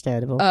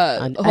 Understandable.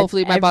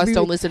 Hopefully my boss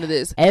don't listen to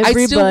this.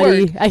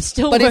 Everybody, I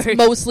still work, but it's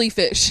mostly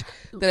fish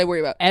that I worry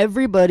about.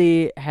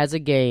 Everybody has a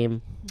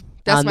game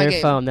That's on my their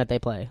game. phone that they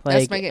play.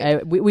 That's Like, my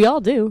game. We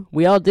all do.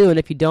 We all do. And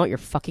if you don't, you're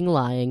fucking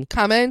lying.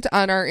 Comment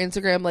on our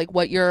Instagram like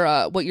what your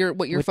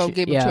phone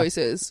game of choice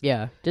is.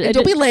 Yeah. And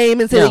don't be lame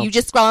and say No. that you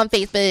just scroll on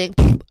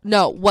Facebook.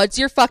 No, what's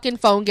your fucking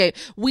phone game?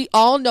 We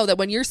all know that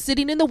when you're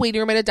sitting in the waiting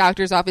room at a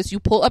doctor's office, you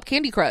pull up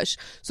Candy Crush.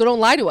 So don't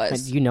lie to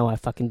us. You know I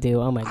fucking do.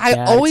 Oh my god.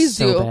 I always it's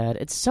so do. bad.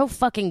 It's so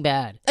fucking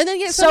bad. And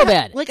then So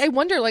bad. Like I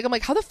wonder, like I'm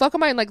like, how the fuck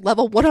am I in like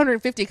level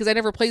 150 because I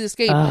never play this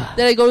game?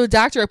 Then I go to a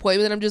doctor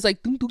appointment and I'm just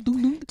like, ding, ding,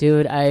 ding, ding.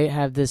 Dude, I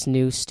have this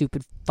new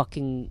stupid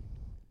fucking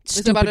Is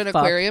it about an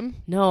fuck. aquarium?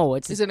 No,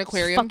 it's Is it an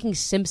aquarium? fucking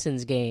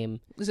Simpsons game.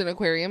 Is it an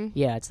aquarium?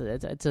 Yeah, it's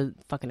a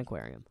fucking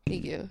aquarium.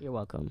 Thank you. You're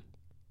welcome.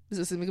 Is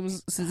it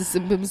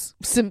Simpsons?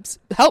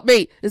 Help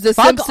me. Is the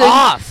Fuck Simpsons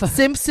off.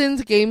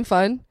 Simpsons game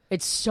fun?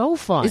 It's so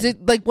fun. Is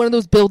it like one of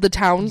those build the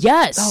town?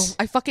 Yes. Oh,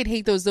 I fucking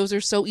hate those. Those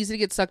are so easy to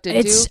get sucked into.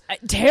 It's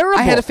terrible.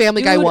 I had a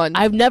Family Guy Dude, one.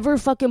 I've never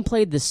fucking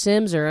played The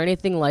Sims or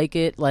anything like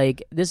it.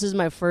 Like, this is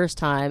my first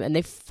time, and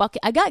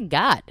I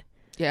got.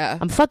 Yeah.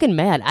 I'm fucking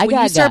mad. When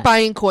you start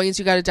buying coins,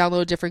 you got to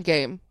download a different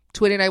game.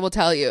 Twin and I will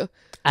tell you.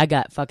 I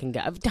got fucking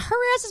got. Her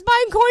ass is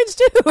buying coins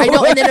too. I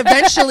know, and then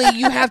eventually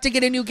you have to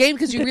get a new game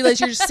because you realize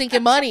you're just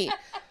sinking money.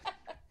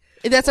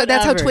 That's how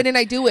Whatever. Twin and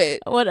I do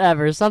it.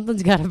 Whatever.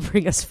 Something's got to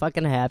bring us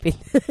fucking happy.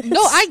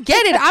 No, I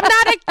get it. I'm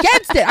not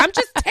against it. I'm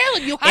just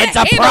telling you how It's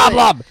to a handle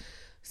problem. it.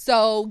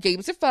 So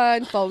games are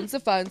fun, phones are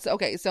fun. So,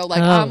 okay, so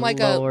like Oh, I'm like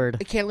Lord.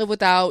 I can't live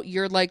without.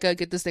 You're like a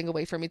get this thing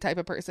away from me type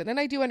of person, and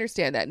I do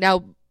understand that.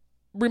 Now,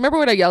 remember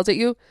when I yelled at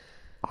you?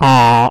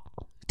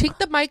 Take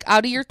the mic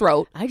out of your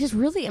throat. I just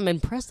really am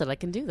impressed that I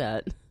can do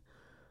that.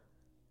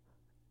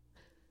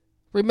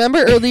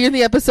 Remember earlier in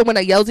the episode when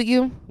I yelled at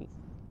you?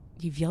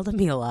 You've yelled at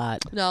me a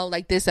lot. No,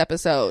 like this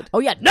episode. Oh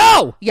yeah,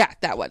 no. Yeah,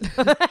 that one.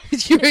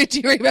 Do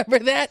you remember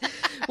that?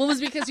 Well, it was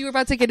because you were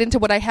about to get into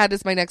what I had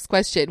as my next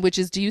question, which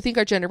is, do you think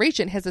our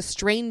generation has a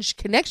strange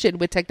connection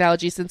with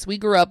technology since we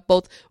grew up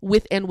both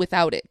with and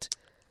without it?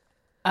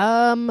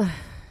 It'd It'd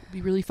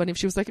be really funny if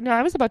she was like, no,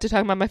 I was about to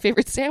talk about my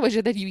favorite sandwich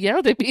and then you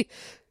yelled at me.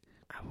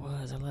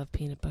 I love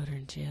peanut butter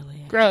and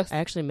jelly. Gross. I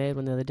actually made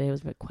one the other day. It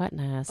was quite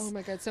nice. Oh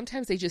my god,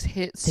 sometimes they just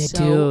hit They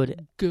so do.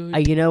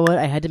 good. You know what?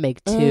 I had to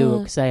make two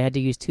because I had to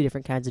use two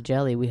different kinds of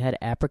jelly. We had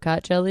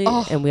apricot jelly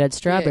and we had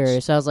strawberry.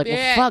 bitch. So I was like, well,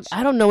 Bitch. fuck,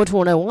 I don't know which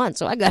one I want.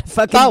 So I got to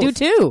fucking Both. do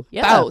two.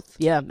 Yeah. Both.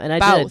 Yeah, and I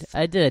Both. did.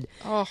 I did.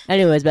 Oh,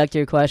 Anyways, back to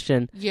your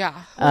question.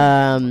 yeah.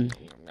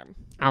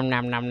 Nom,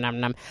 nom, nom, nom,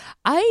 nom.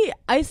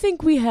 I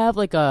think we have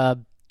like a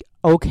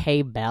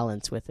okay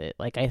balance with it.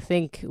 Like I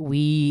think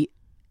we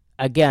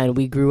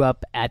grew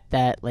up at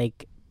that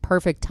like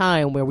perfect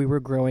time where we were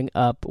growing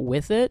up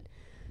with it.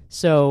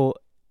 So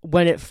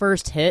when it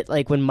first hit,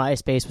 like when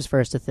MySpace was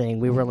first a thing,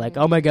 we were like,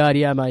 oh my god,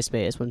 yeah,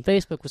 MySpace. When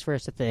Facebook was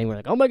first a thing, we're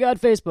like, oh my god,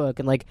 Facebook,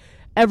 and like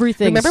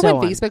everything. Remember so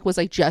when on. Facebook was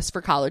like just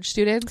for college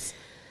students?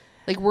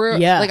 Like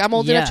I'm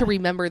old yeah. enough to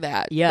remember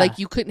that. Yeah. Like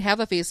you couldn't have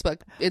a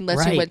Facebook unless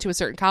Right. you went to a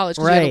certain college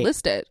because you had to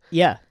list it.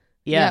 Yeah.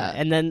 Yeah.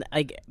 And then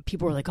like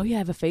people were like, "Oh yeah, I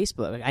have a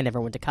Facebook." Like, I never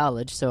went to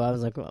college, so I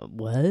was like,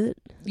 "What?"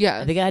 Yeah.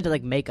 I think I had to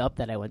like make up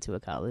that I went to a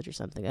college or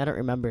something. I don't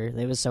remember.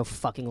 It was so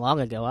fucking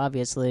long ago,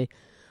 obviously.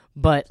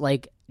 But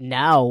like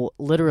now,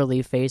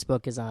 literally,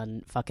 Facebook is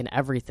on fucking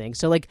everything.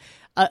 So like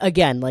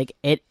again, like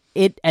it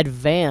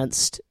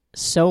advanced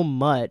so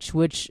much,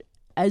 which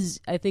as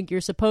I think you're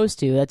supposed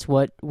to. That's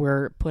what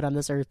we're put on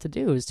this earth to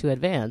do, is to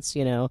advance,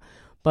 you know.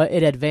 But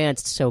it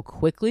advanced so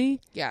quickly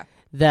Yeah.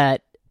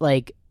 that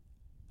like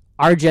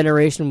our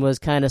generation was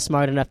kind of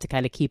smart enough to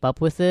kind of keep up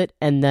with it,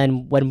 and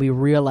then when we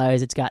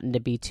realized it's gotten to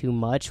be too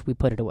much, we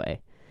put it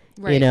away.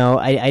 Right. You know,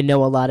 I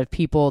know a lot of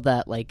people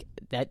that like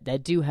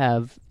that do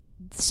have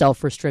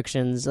self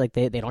restrictions, like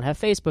they don't have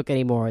Facebook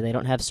anymore, they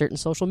don't have certain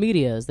social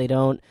medias, they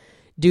don't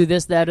do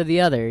this, that, or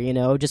the other, you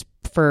know, just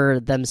for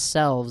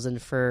themselves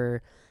and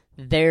for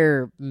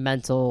their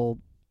mental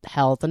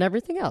health and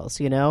everything else,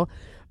 you know.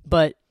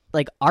 But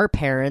like our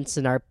parents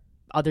and our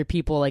other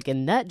people like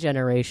in that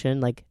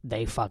generation, like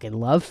they fucking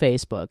love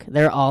Facebook.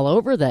 They're all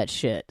over that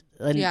shit.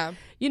 And Yeah.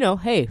 you know,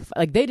 hey,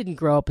 like they didn't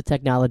grow up with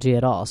technology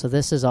at all. So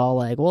this is all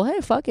like, well,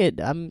 hey, fuck it.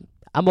 I'm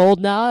old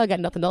now. I got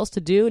nothing else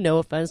to do. No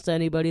offense to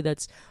anybody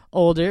that's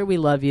older. We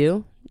love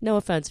you. No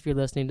offense if you're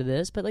listening to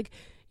this, but like,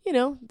 you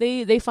know,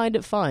 they find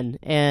it fun.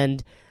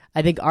 And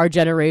I think our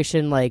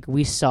generation, like,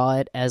 we saw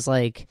it as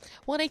like,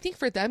 Well, and I think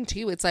for them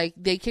too, it's like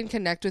they can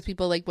connect with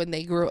people like when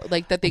they grew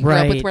like that they grew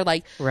up with. Right. Where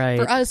like right.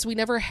 for us, we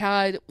never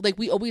had like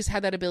we always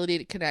had that ability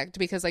to connect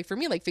because like for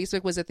me, like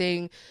Facebook was a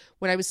thing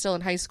when I was still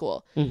in high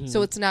school. Mhm.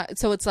 So it's not.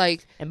 So it's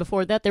like And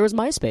before that, there was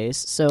MySpace.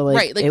 So like,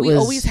 right, like it we was,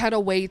 always had a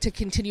way to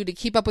continue to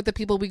keep up with the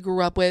people we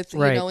grew up with,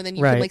 you Right, know, and then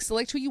you right. can like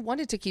select who you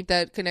wanted to keep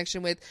that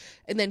connection with,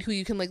 and then who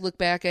you can like look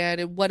back at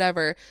and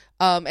whatever.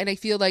 And I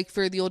feel like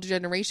for the older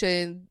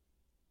generation.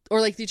 Or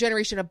like the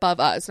generation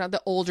above us, not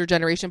the older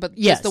generation, but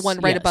Yes, just the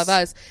one right yes. above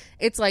us.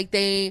 It's like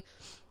they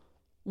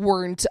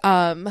weren't,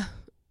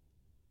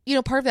 you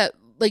know, part of that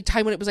like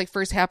time when it was like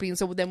first happening.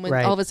 So then when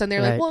Right, all of a sudden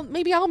they're right. like, well,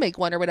 maybe I'll make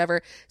one or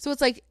whatever. So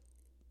it's like,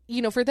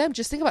 you know, for them,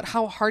 just think about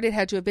how hard it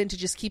had to have been to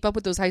just keep up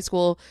with those high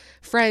school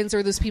friends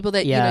or those people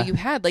that, Yeah. you know, you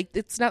had. Like,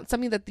 it's not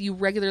something that you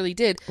regularly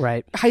did.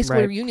 right. High school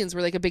right. reunions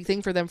were like a big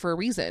thing for them for a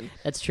reason.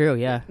 That's true.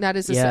 Yeah. Not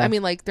as, Yeah. I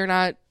mean, like, they're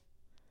not,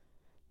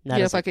 Not you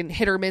know, as- fucking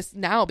hit or miss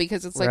now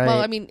because it's like, well,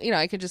 Right. I mean, you know,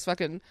 I could just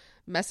fucking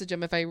message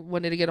him if I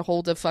wanted to get a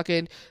hold of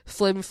fucking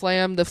Flim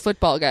Flam, the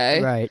football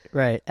guy.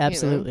 Right.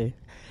 Absolutely.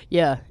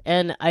 Yeah.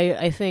 And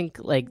I think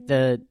like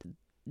the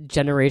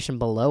generation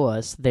below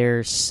us,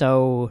 they're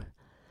so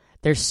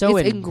It's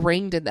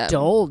ingrained in them.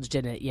 indulged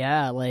in it.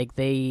 Yeah. Like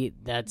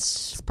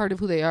that's, It's part of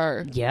who they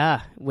are.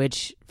 yeah,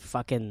 which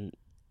fucking,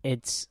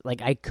 it's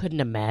like, I couldn't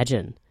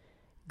imagine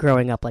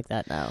growing up like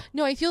that now.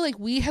 No, I feel like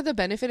we had the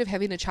benefit of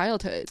having a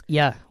childhood.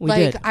 Yeah, we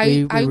Like, did. I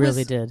We was-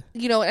 really did.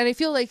 You know, and I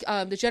feel like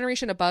the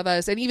generation above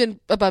us and even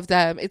above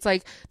them, it's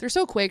like they're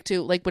so quick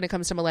to, like, when it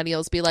comes to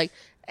millennials, be like,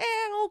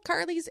 oh,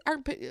 Carly's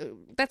armpit,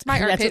 that's my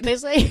That's what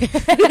armpit. they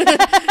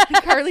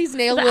say. Carly's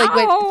nail like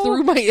went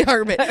through my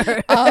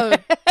armpit.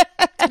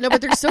 No,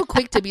 but they're so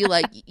quick to be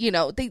like, you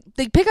know, they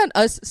pick on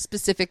us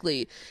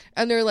specifically,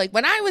 and they're like,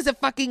 when I was a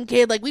fucking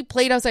kid, like we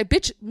played outside.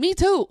 Bitch, me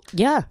too.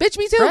 Yeah. Bitch,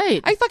 me too.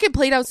 Right. I fucking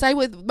played outside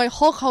with my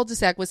whole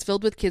cul-de-sac was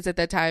filled with kids at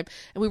that time,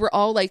 and we were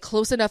all like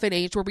close enough in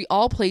age where we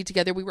all played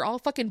together. We were all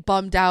fucking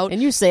bummed out.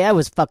 And you say I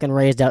was fucking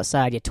raised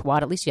outside, you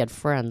twat. At least you had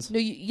friends. No,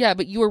 yeah,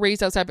 but you were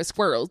raised outside by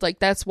squirrels. Like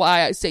that's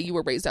why I say you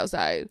were raised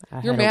outside.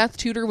 Your had a- math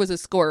tutor was a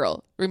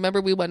squirrel.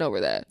 Remember we went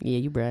over that. Yeah,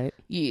 you right.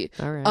 Yeah.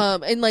 All right.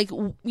 And like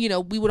you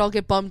know, we would all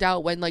get bummed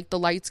out when like the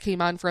lights came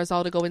on for us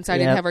all to go inside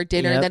and Yep, have our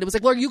dinner, yep. and then it was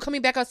like, well, are you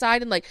coming back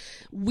outside? And like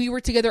we were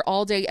together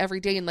all day, every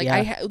day, and like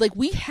Yeah. like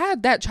we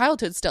had that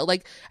childhood still.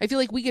 Like I feel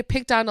like we get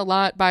picked on a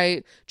lot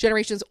by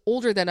generations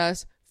older than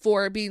us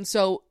for being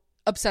so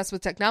obsessed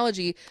with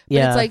technology. But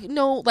Yeah. it's like,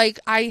 no, like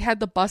I had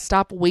the bus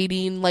stop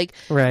waiting, like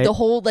Right. the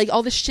whole, like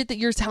all the shit that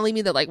you're telling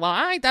me that like, well,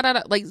 I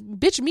like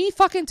bitch me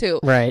fucking too.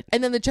 Right.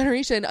 And then the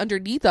generation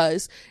underneath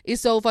us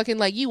is so fucking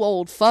like, you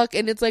old fuck.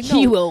 And it's like, no,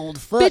 You old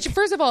fuck. bitch,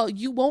 first of all,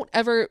 you won't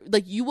ever,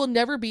 like, you will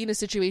never be in a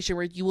situation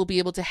where you will be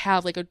able to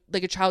have like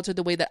a childhood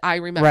the way that I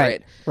remember Right,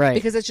 it. right.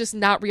 Because it's just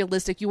not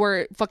realistic. You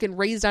were fucking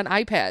raised on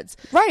iPads.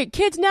 Right,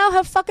 kids now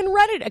have fucking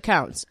Reddit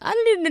accounts. I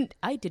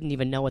didn't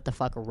even know what the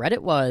fuck Reddit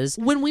was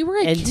When we were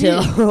a kid.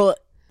 until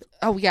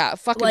Oh yeah,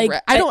 fucking Like,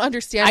 I don't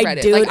understand I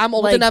Reddit. do- Like I'm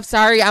old like- enough.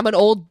 Sorry, I'm an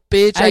old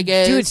bitch. I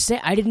guess. Dude,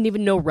 I didn't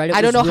even know Reddit.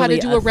 I don't was know how to really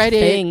do a Reddit.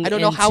 thing I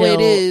don't know how it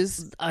until-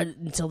 is.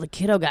 Until the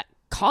kiddo got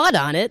caught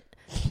on it.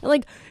 And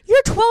like,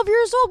 you're 12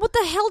 years old. What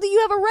the hell do you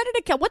have a Reddit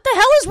account? What the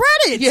hell is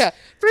Reddit? Yeah.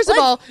 First Like,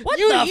 of all, what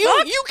you the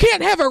fuck? you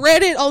can't have a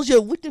Reddit. Also,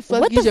 what the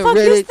fuck What is the a fuck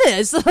Reddit?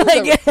 is this?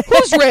 Like,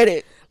 Who's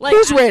Reddit? like,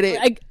 Who's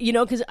Reddit?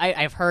 Because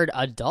I've heard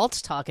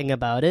adults talking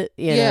about it.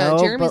 You Yeah, know,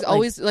 Jeremy's but, like,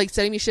 always like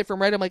sending me shit from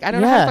Reddit. I'm like, I don't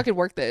know how Yeah. to fucking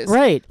work this.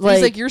 Right, He's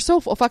like- like, you're so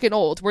fucking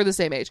old. We're the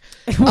same age.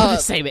 we're the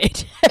same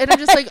age. And I'm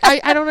just like, I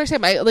don't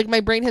understand.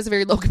 My brain has a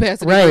very low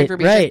capacity for Right,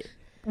 information. right.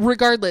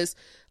 Regardless,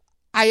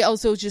 I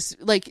also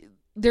just like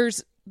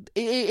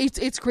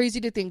it's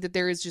crazy to think that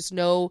there is just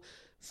no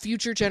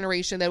future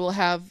generation that will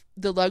have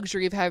the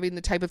luxury of having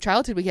the type of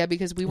childhood we had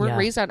because we weren't Yeah.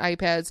 raised on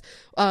iPads.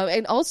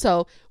 And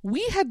also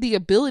we had the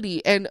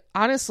ability, and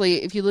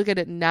honestly, if you look at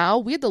it now,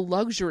 we had the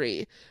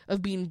luxury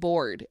of being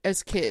bored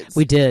as kids.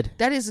 We did.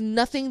 That is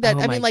nothing that, Oh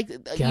I my mean, like, you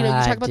know, you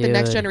God, talk about the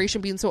next dude.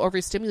 generation being so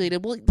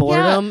overstimulated. Well,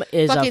 Boredom yeah,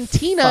 is a fucking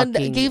Tina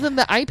fucking- gave them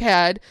the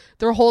iPad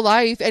their whole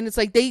life, and it's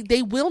like they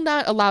will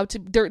not allow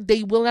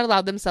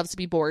themselves to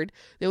be bored.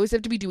 They always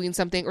have to be doing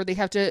something, or they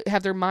have to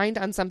have their mind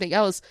on something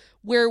else.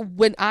 Where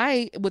when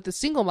I, with the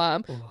single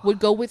mom, would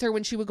go with her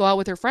when she would go out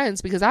with her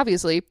friends, because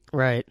obviously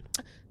Right.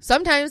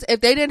 sometimes if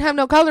they didn't have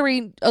no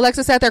coloring,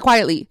 Alexa sat there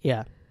quietly.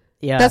 Yeah.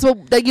 Yeah. That's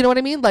what, like, you know what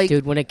I mean? Like,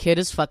 Dude, when a kid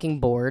is fucking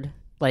bored,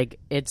 like,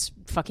 it's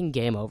fucking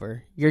game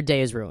over. Your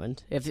day is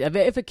ruined. If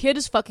a kid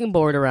is fucking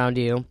bored around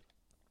you,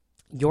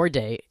 your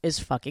day is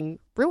fucking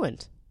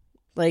ruined.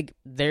 Like,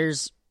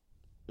 there's...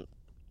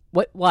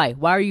 What? Why?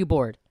 Why are you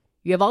bored?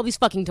 You have all these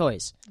fucking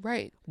toys.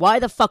 right. Why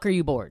the fuck are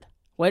you bored?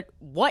 What?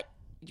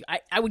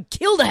 I would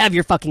kill to have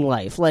your fucking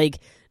life. Like,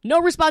 no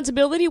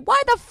responsibility? Why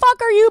the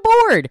fuck are you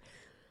bored?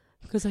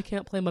 Because I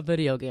can't play my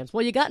video games.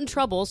 Well, you got in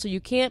trouble, so you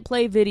can't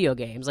play video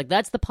games. Like,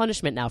 that's the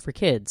punishment now for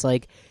kids.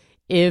 Like,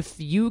 if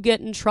you get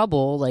in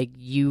trouble, like,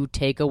 you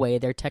take away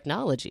their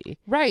technology.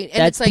 Right.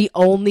 And That's it's like, the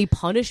only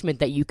punishment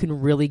that you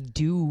can really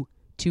do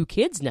to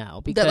kids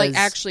now. Because, that like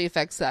actually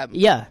affects them.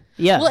 Yeah,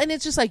 yeah. Well, and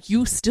it's just like,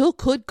 you still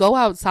could go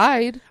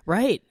outside.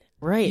 Right.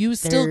 You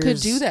still could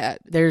do that.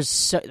 There's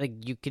so like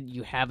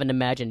you have an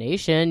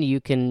imagination. You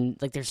can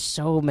like there's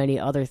so many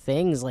other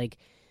things like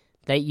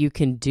that you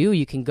can do.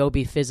 You can go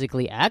be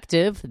physically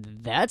active.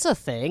 That's a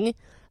thing.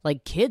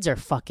 Like kids are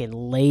fucking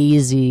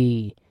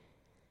lazy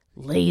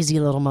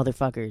little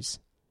motherfuckers.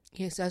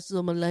 Yes, that's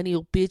the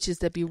millennial bitches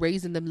that be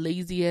raising them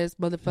lazy ass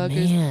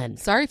motherfuckers. Man.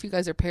 Sorry if you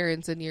guys are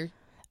parents and you're.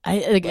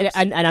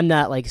 And I'm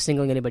not like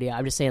singling anybody out.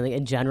 I'm just saying like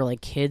in general,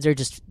 like kids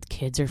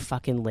are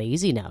fucking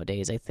lazy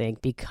nowadays. I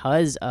think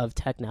because of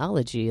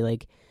technology,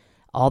 like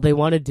all they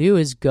want to do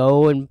is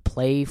go and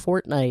play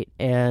Fortnite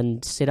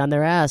and sit on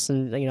their ass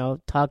and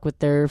talk with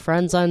their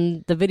friends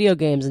on the video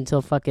games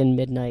until fucking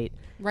midnight.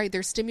 Right,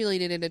 they're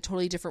stimulated in a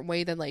totally different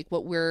way than like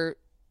what we're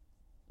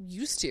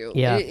used to.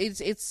 Yeah.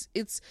 It's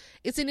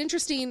an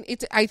interesting.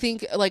 I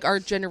think like our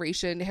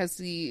generation has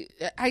the.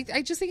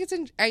 I just think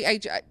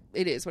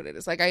it is what it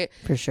is. Like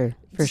For sure.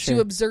 to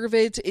observe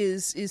it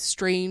is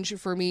strange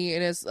for me,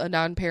 and as a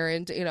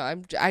non-parent,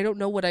 I don't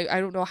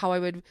know how I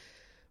would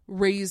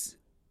raise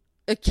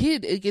a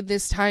kid in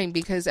this time,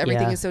 because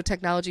everything Yeah. is so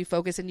technology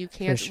focused, and you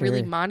can't sure.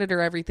 really monitor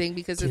everything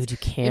because Dude, it's you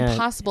can't.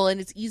 impossible, and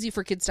it's easy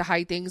for kids to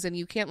hide things, and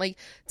you can't like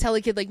tell a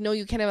kid like, no,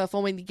 you can't have a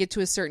phone when you get to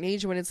a certain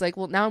age, when it's like,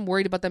 well, now I'm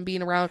worried about them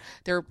being around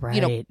their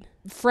Right.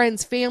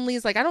 friends,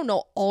 families. Like, I don't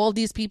know all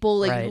these people,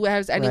 like Right, who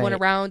has anyone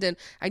right. around, and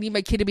I need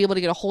my kid to be able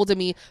to get a hold of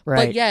me.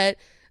 Right. But yet,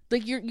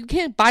 like you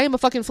can't buy him a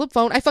fucking flip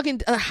phone.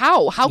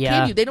 How Yeah.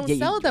 can you? They don't Yeah,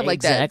 sell them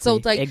like that. So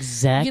it's like,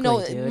 exactly,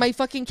 dude. my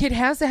fucking kid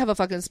has to have a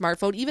fucking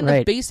smartphone. Even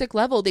Right. the basic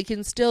level, they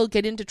can still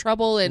get into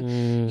trouble,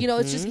 and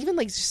it's just Mhm. even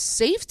like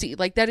safety.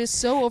 Like that is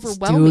so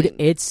overwhelming. Dude,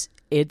 it's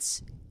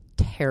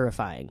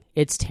terrifying.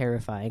 It's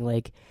terrifying.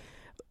 Like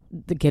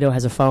the kiddo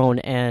has a phone,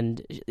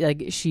 and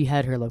like she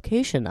had her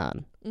location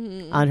on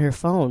her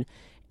phone,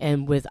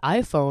 and with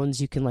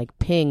iPhones you can like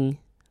ping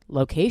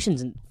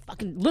locations and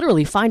fucking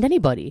literally find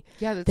anybody.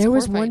 Yeah, that's there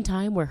was horrifying. one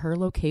time where her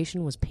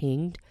location was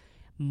pinged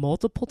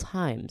multiple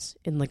times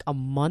in like a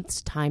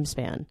month's time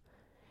span,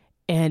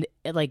 and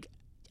like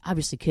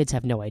obviously kids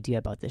have no idea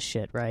about this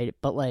shit, right?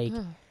 But like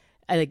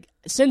I think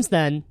since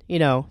then,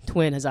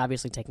 Twin has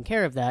obviously taken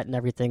care of that, and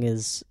everything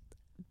is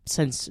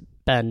since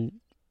been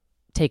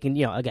taken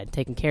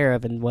care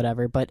of and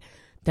whatever. But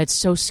that's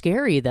so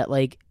scary that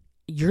like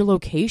your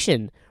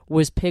location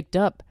was picked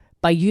up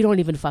by you don't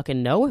even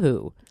fucking know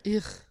who.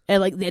 Ugh. And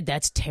like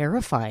that's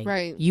terrifying.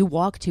 Right. You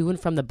walk to and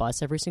from the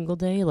bus every single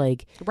day,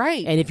 like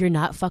Right. And if you're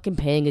not fucking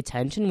paying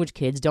attention, which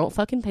kids don't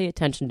fucking pay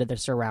attention to their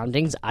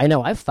surroundings. I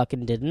know I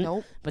fucking didn't.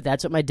 Nope. But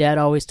that's what my dad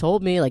always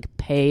told me, like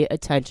pay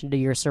attention to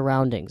your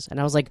surroundings. And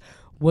I was like,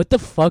 what the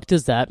fuck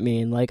does that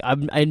mean? Like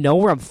I know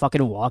where I'm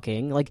fucking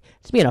walking. Like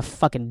just being a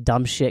fucking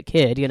dumb shit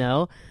kid, you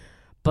know?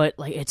 But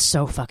like it's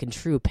so fucking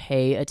true.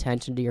 Pay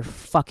attention to your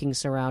fucking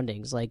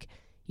surroundings. Like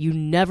you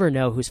never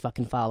know who's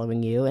fucking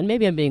following you. And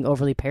maybe I'm being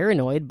overly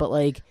paranoid, but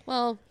like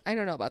Well, I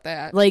don't know about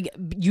that. like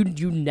you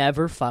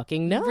never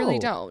fucking know. You really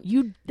don't.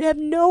 You have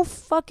no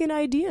fucking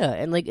idea.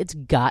 And like it's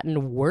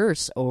gotten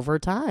worse over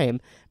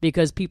time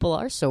because people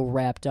are so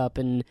wrapped up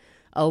in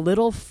a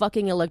little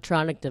fucking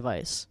electronic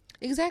device.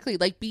 Exactly.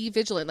 Like, be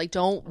vigilant. Like,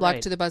 don't walk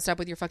Right. to the bus stop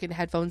with your fucking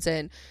headphones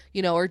in,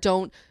 you know, or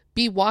don't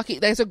be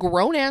walking. As a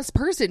grown ass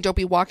person, don't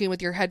be walking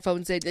with your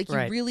headphones in. Like, you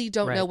Right. really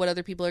don't Right. know what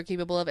other people are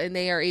capable of, and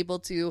they are able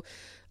to,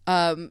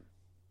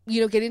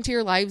 you know, get into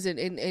your lives, and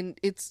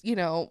it's, you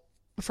know,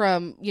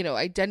 from, you know,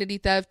 identity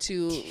theft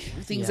to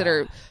things that Yeah.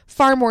 are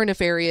far more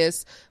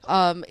nefarious.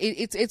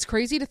 It's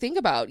crazy to think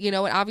about, you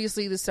know, and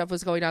obviously this stuff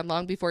was going on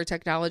long before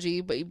technology,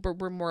 but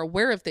we're more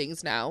aware of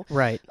things now.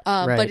 Right.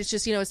 But it's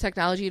just, you know, as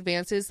technology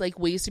advances, like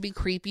ways to be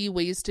creepy,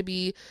 ways to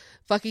be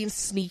fucking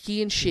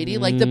sneaky and shitty,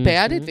 like the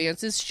bad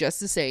advances just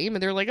the same.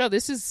 And they're like, oh,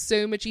 this is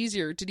so much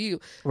easier to do.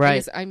 Right.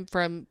 Because I'm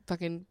from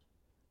fucking,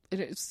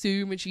 it's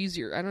so much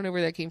easier. I don't know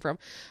where that came from.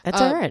 That's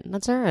all right.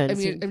 That's all right. I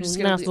mean, It's I'm just a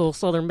gonna nice little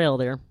Southern belle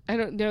there. I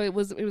don't know. It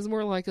was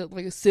more like a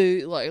like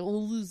a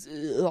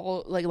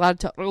lot of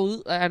talk.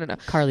 I don't know.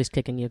 Carly's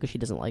kicking you because she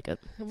doesn't like it.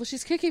 Well,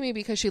 she's kicking me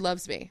because she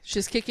loves me.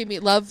 She's kicking me.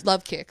 Love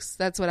kicks.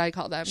 That's what I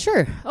call them.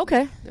 Sure.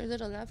 Okay. They're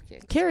little love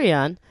kicks. Carry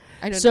on.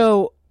 I don't know.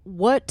 So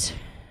what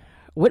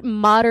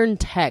modern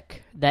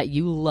tech that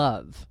you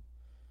love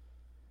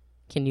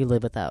can you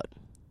live without?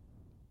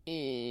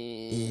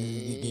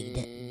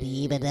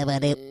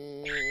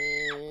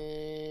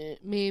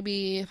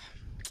 Maybe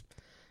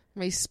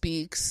my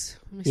speakers,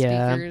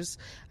 Yeah.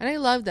 and I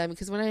love them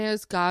because when I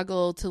ask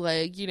Goggle to,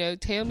 like, you know,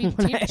 tell me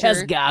When I temperature,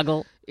 ask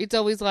Goggle. it's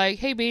always like,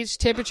 hey beach,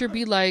 temperature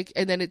be like,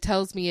 and then it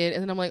tells me it,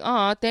 and then I'm like,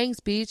 aw, thanks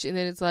beach, and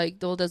then it's like,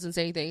 Dole doesn't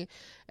say anything,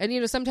 and you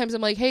know, sometimes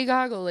I'm like, hey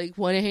Goggle, like,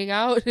 want to hang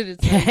out, and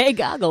it's like, Hey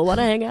Goggle, want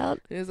to hang out?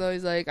 it's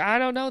always like, I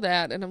don't know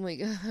that. And I'm like,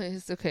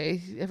 it's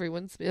okay.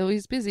 Everyone's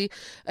always busy.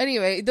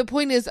 Anyway, the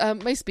point is,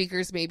 my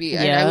speakers maybe.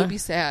 I Yeah. would be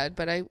sad,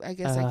 but I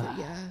guess I could,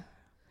 yeah.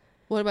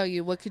 What about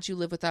you? What could you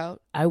live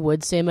without? I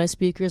would say my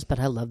speakers, but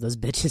I love those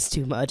bitches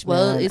too much.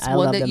 Well, man. it's I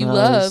one love that them you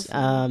hoes.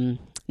 love.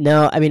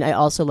 No, I mean I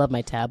also love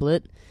my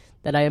tablet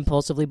that I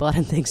impulsively bought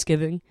on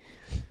Thanksgiving.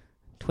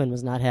 Twin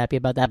was not happy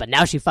about that, but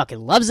now she fucking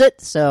loves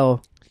it.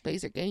 So,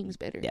 Plays your games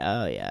better.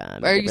 oh yeah. I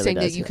mean, Or are it you really saying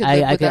that does. you could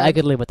live I without?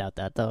 could live without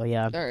that though.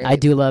 Yeah, All right. I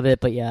do love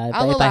it, but yeah, if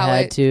I'll I allow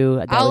had it. to,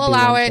 that I'll would be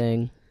allow one it.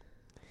 thing.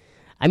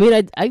 I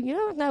mean, I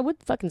you know I would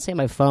fucking say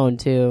my phone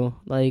too,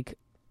 like,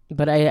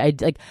 but I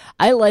like.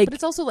 But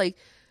it's also like,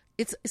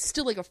 it's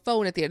still like a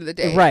phone at the end of the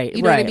day. Right,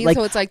 You know right. what I mean? Like,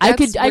 So it's like, I that's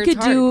could where it's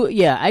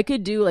hard. I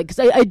could do like,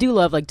 because I do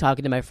love like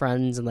talking to my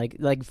friends and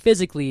like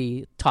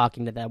physically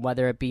talking to them,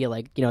 whether it be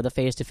like, you know, the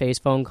face-to-face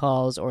phone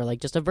calls or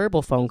like just a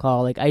verbal phone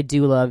call. Like I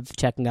do love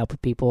checking up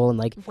with people and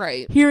like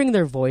Right. hearing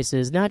their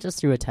voices, not just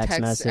through a text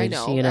message. I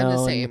know. You know, I'm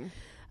the and,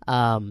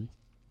 same.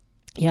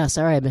 yeah,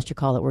 sorry I missed your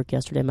call at work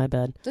yesterday. My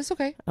bad. That's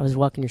okay. I was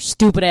walking your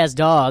stupid ass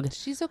dog.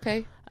 She's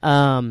okay.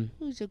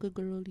 Who's a good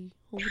girlie?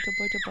 I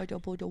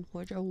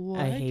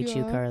hate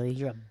you, Carly.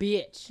 You're a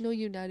bitch. No,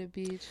 you're not a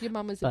bitch. Your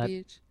mama's But- a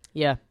bitch.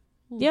 Yeah.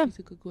 Ooh, Yeah. she's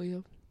a good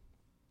girl.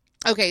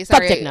 Okay, Fuck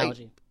sorry.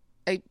 technology.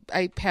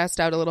 I passed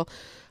out a little.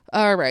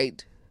 All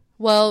right.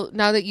 Well,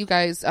 now that you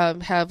guys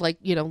have, like,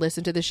 you know,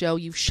 listened to the show,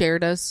 you've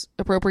shared us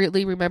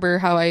appropriately. Remember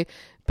how I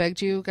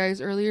begged you guys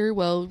earlier?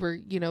 Well, we're,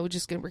 you know,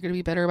 we're gonna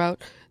be better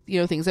about, you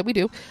know, things that we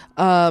do.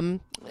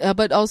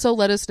 But also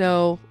let us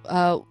know,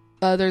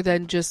 other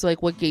than just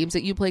like what games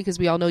that you play, because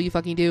we all know you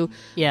fucking do.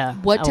 Yeah.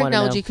 What I wanna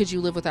technology know. could you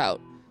live without?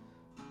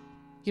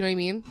 You know what I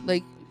mean?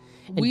 Like,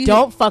 And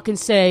don't fucking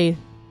say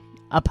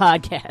a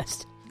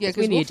podcast. Yeah,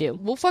 we because need to.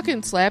 we'll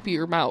fucking slap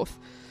your mouth.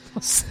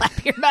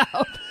 Slap your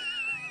mouth.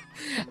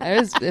 I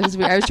was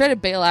trying to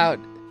bail out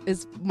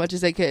as much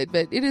as I could,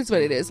 but it is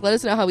what it is. Let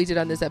us know how we did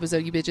on this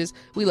episode, you bitches.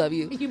 We love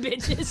you. You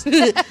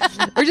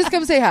bitches. Or just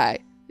come say hi.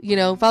 You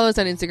know, follow us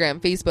on Instagram,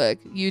 Facebook,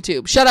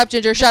 YouTube. Shut up,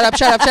 Ginger. Shut up,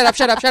 shut up, shut up,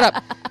 shut up, shut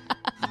up.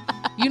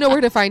 You know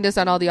where to find us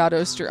on all the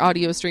audio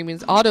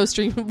streamings. Auto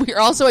stream. We're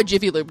also at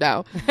Jiffy Lube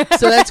now,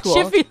 so that's cool.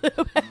 Jiffy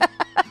Lube.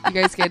 You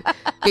guys can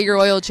get your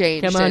oil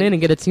changed. Come on in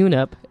and get a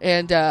tune-up.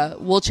 and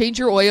we'll change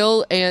your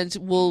oil and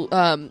we'll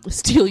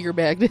steal your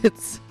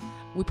magnets.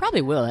 We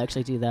probably will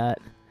actually do that.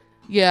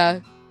 Yeah,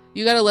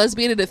 you got a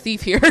lesbian and a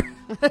thief here.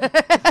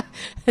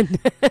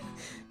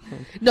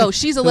 No,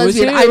 she's a Who's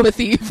lesbian. who? I'm a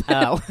thief.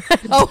 Oh.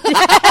 Oh,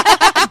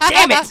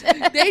 Damn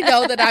it. they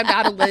know that I'm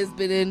not a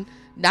lesbian.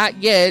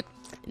 Not yet.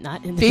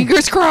 Not in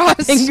Fingers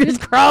crossed. Fingers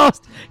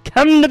crossed.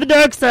 Come to the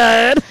dark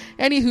side.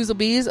 Any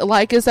Hoozlebees,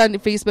 like us on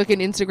Facebook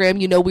and Instagram.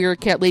 You know we're a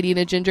Cat Lady and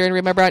a Ginger. And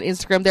remember on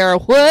Instagram there are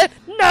what?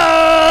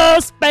 No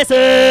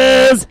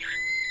spaces.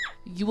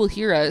 you will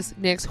hear us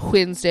next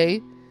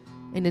Wednesday.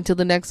 And until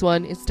the next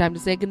one, it's time to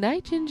say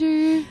goodnight,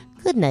 Ginger.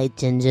 Good night,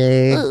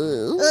 Ginger.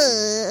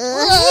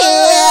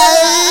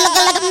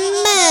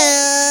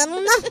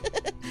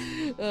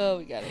 Oh,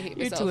 we gotta hate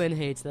Your myself. twin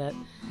hates that.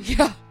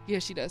 Yeah,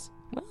 she does.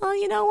 Well,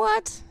 you know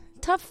what?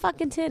 Tough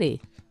fucking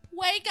titty.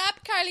 Wake up,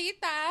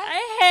 Carlita.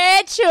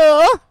 I hate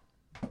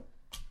you.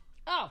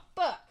 Oh,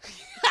 fuck.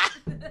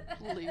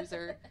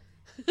 Loser.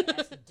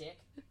 Ass dick.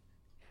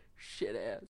 Shit ass.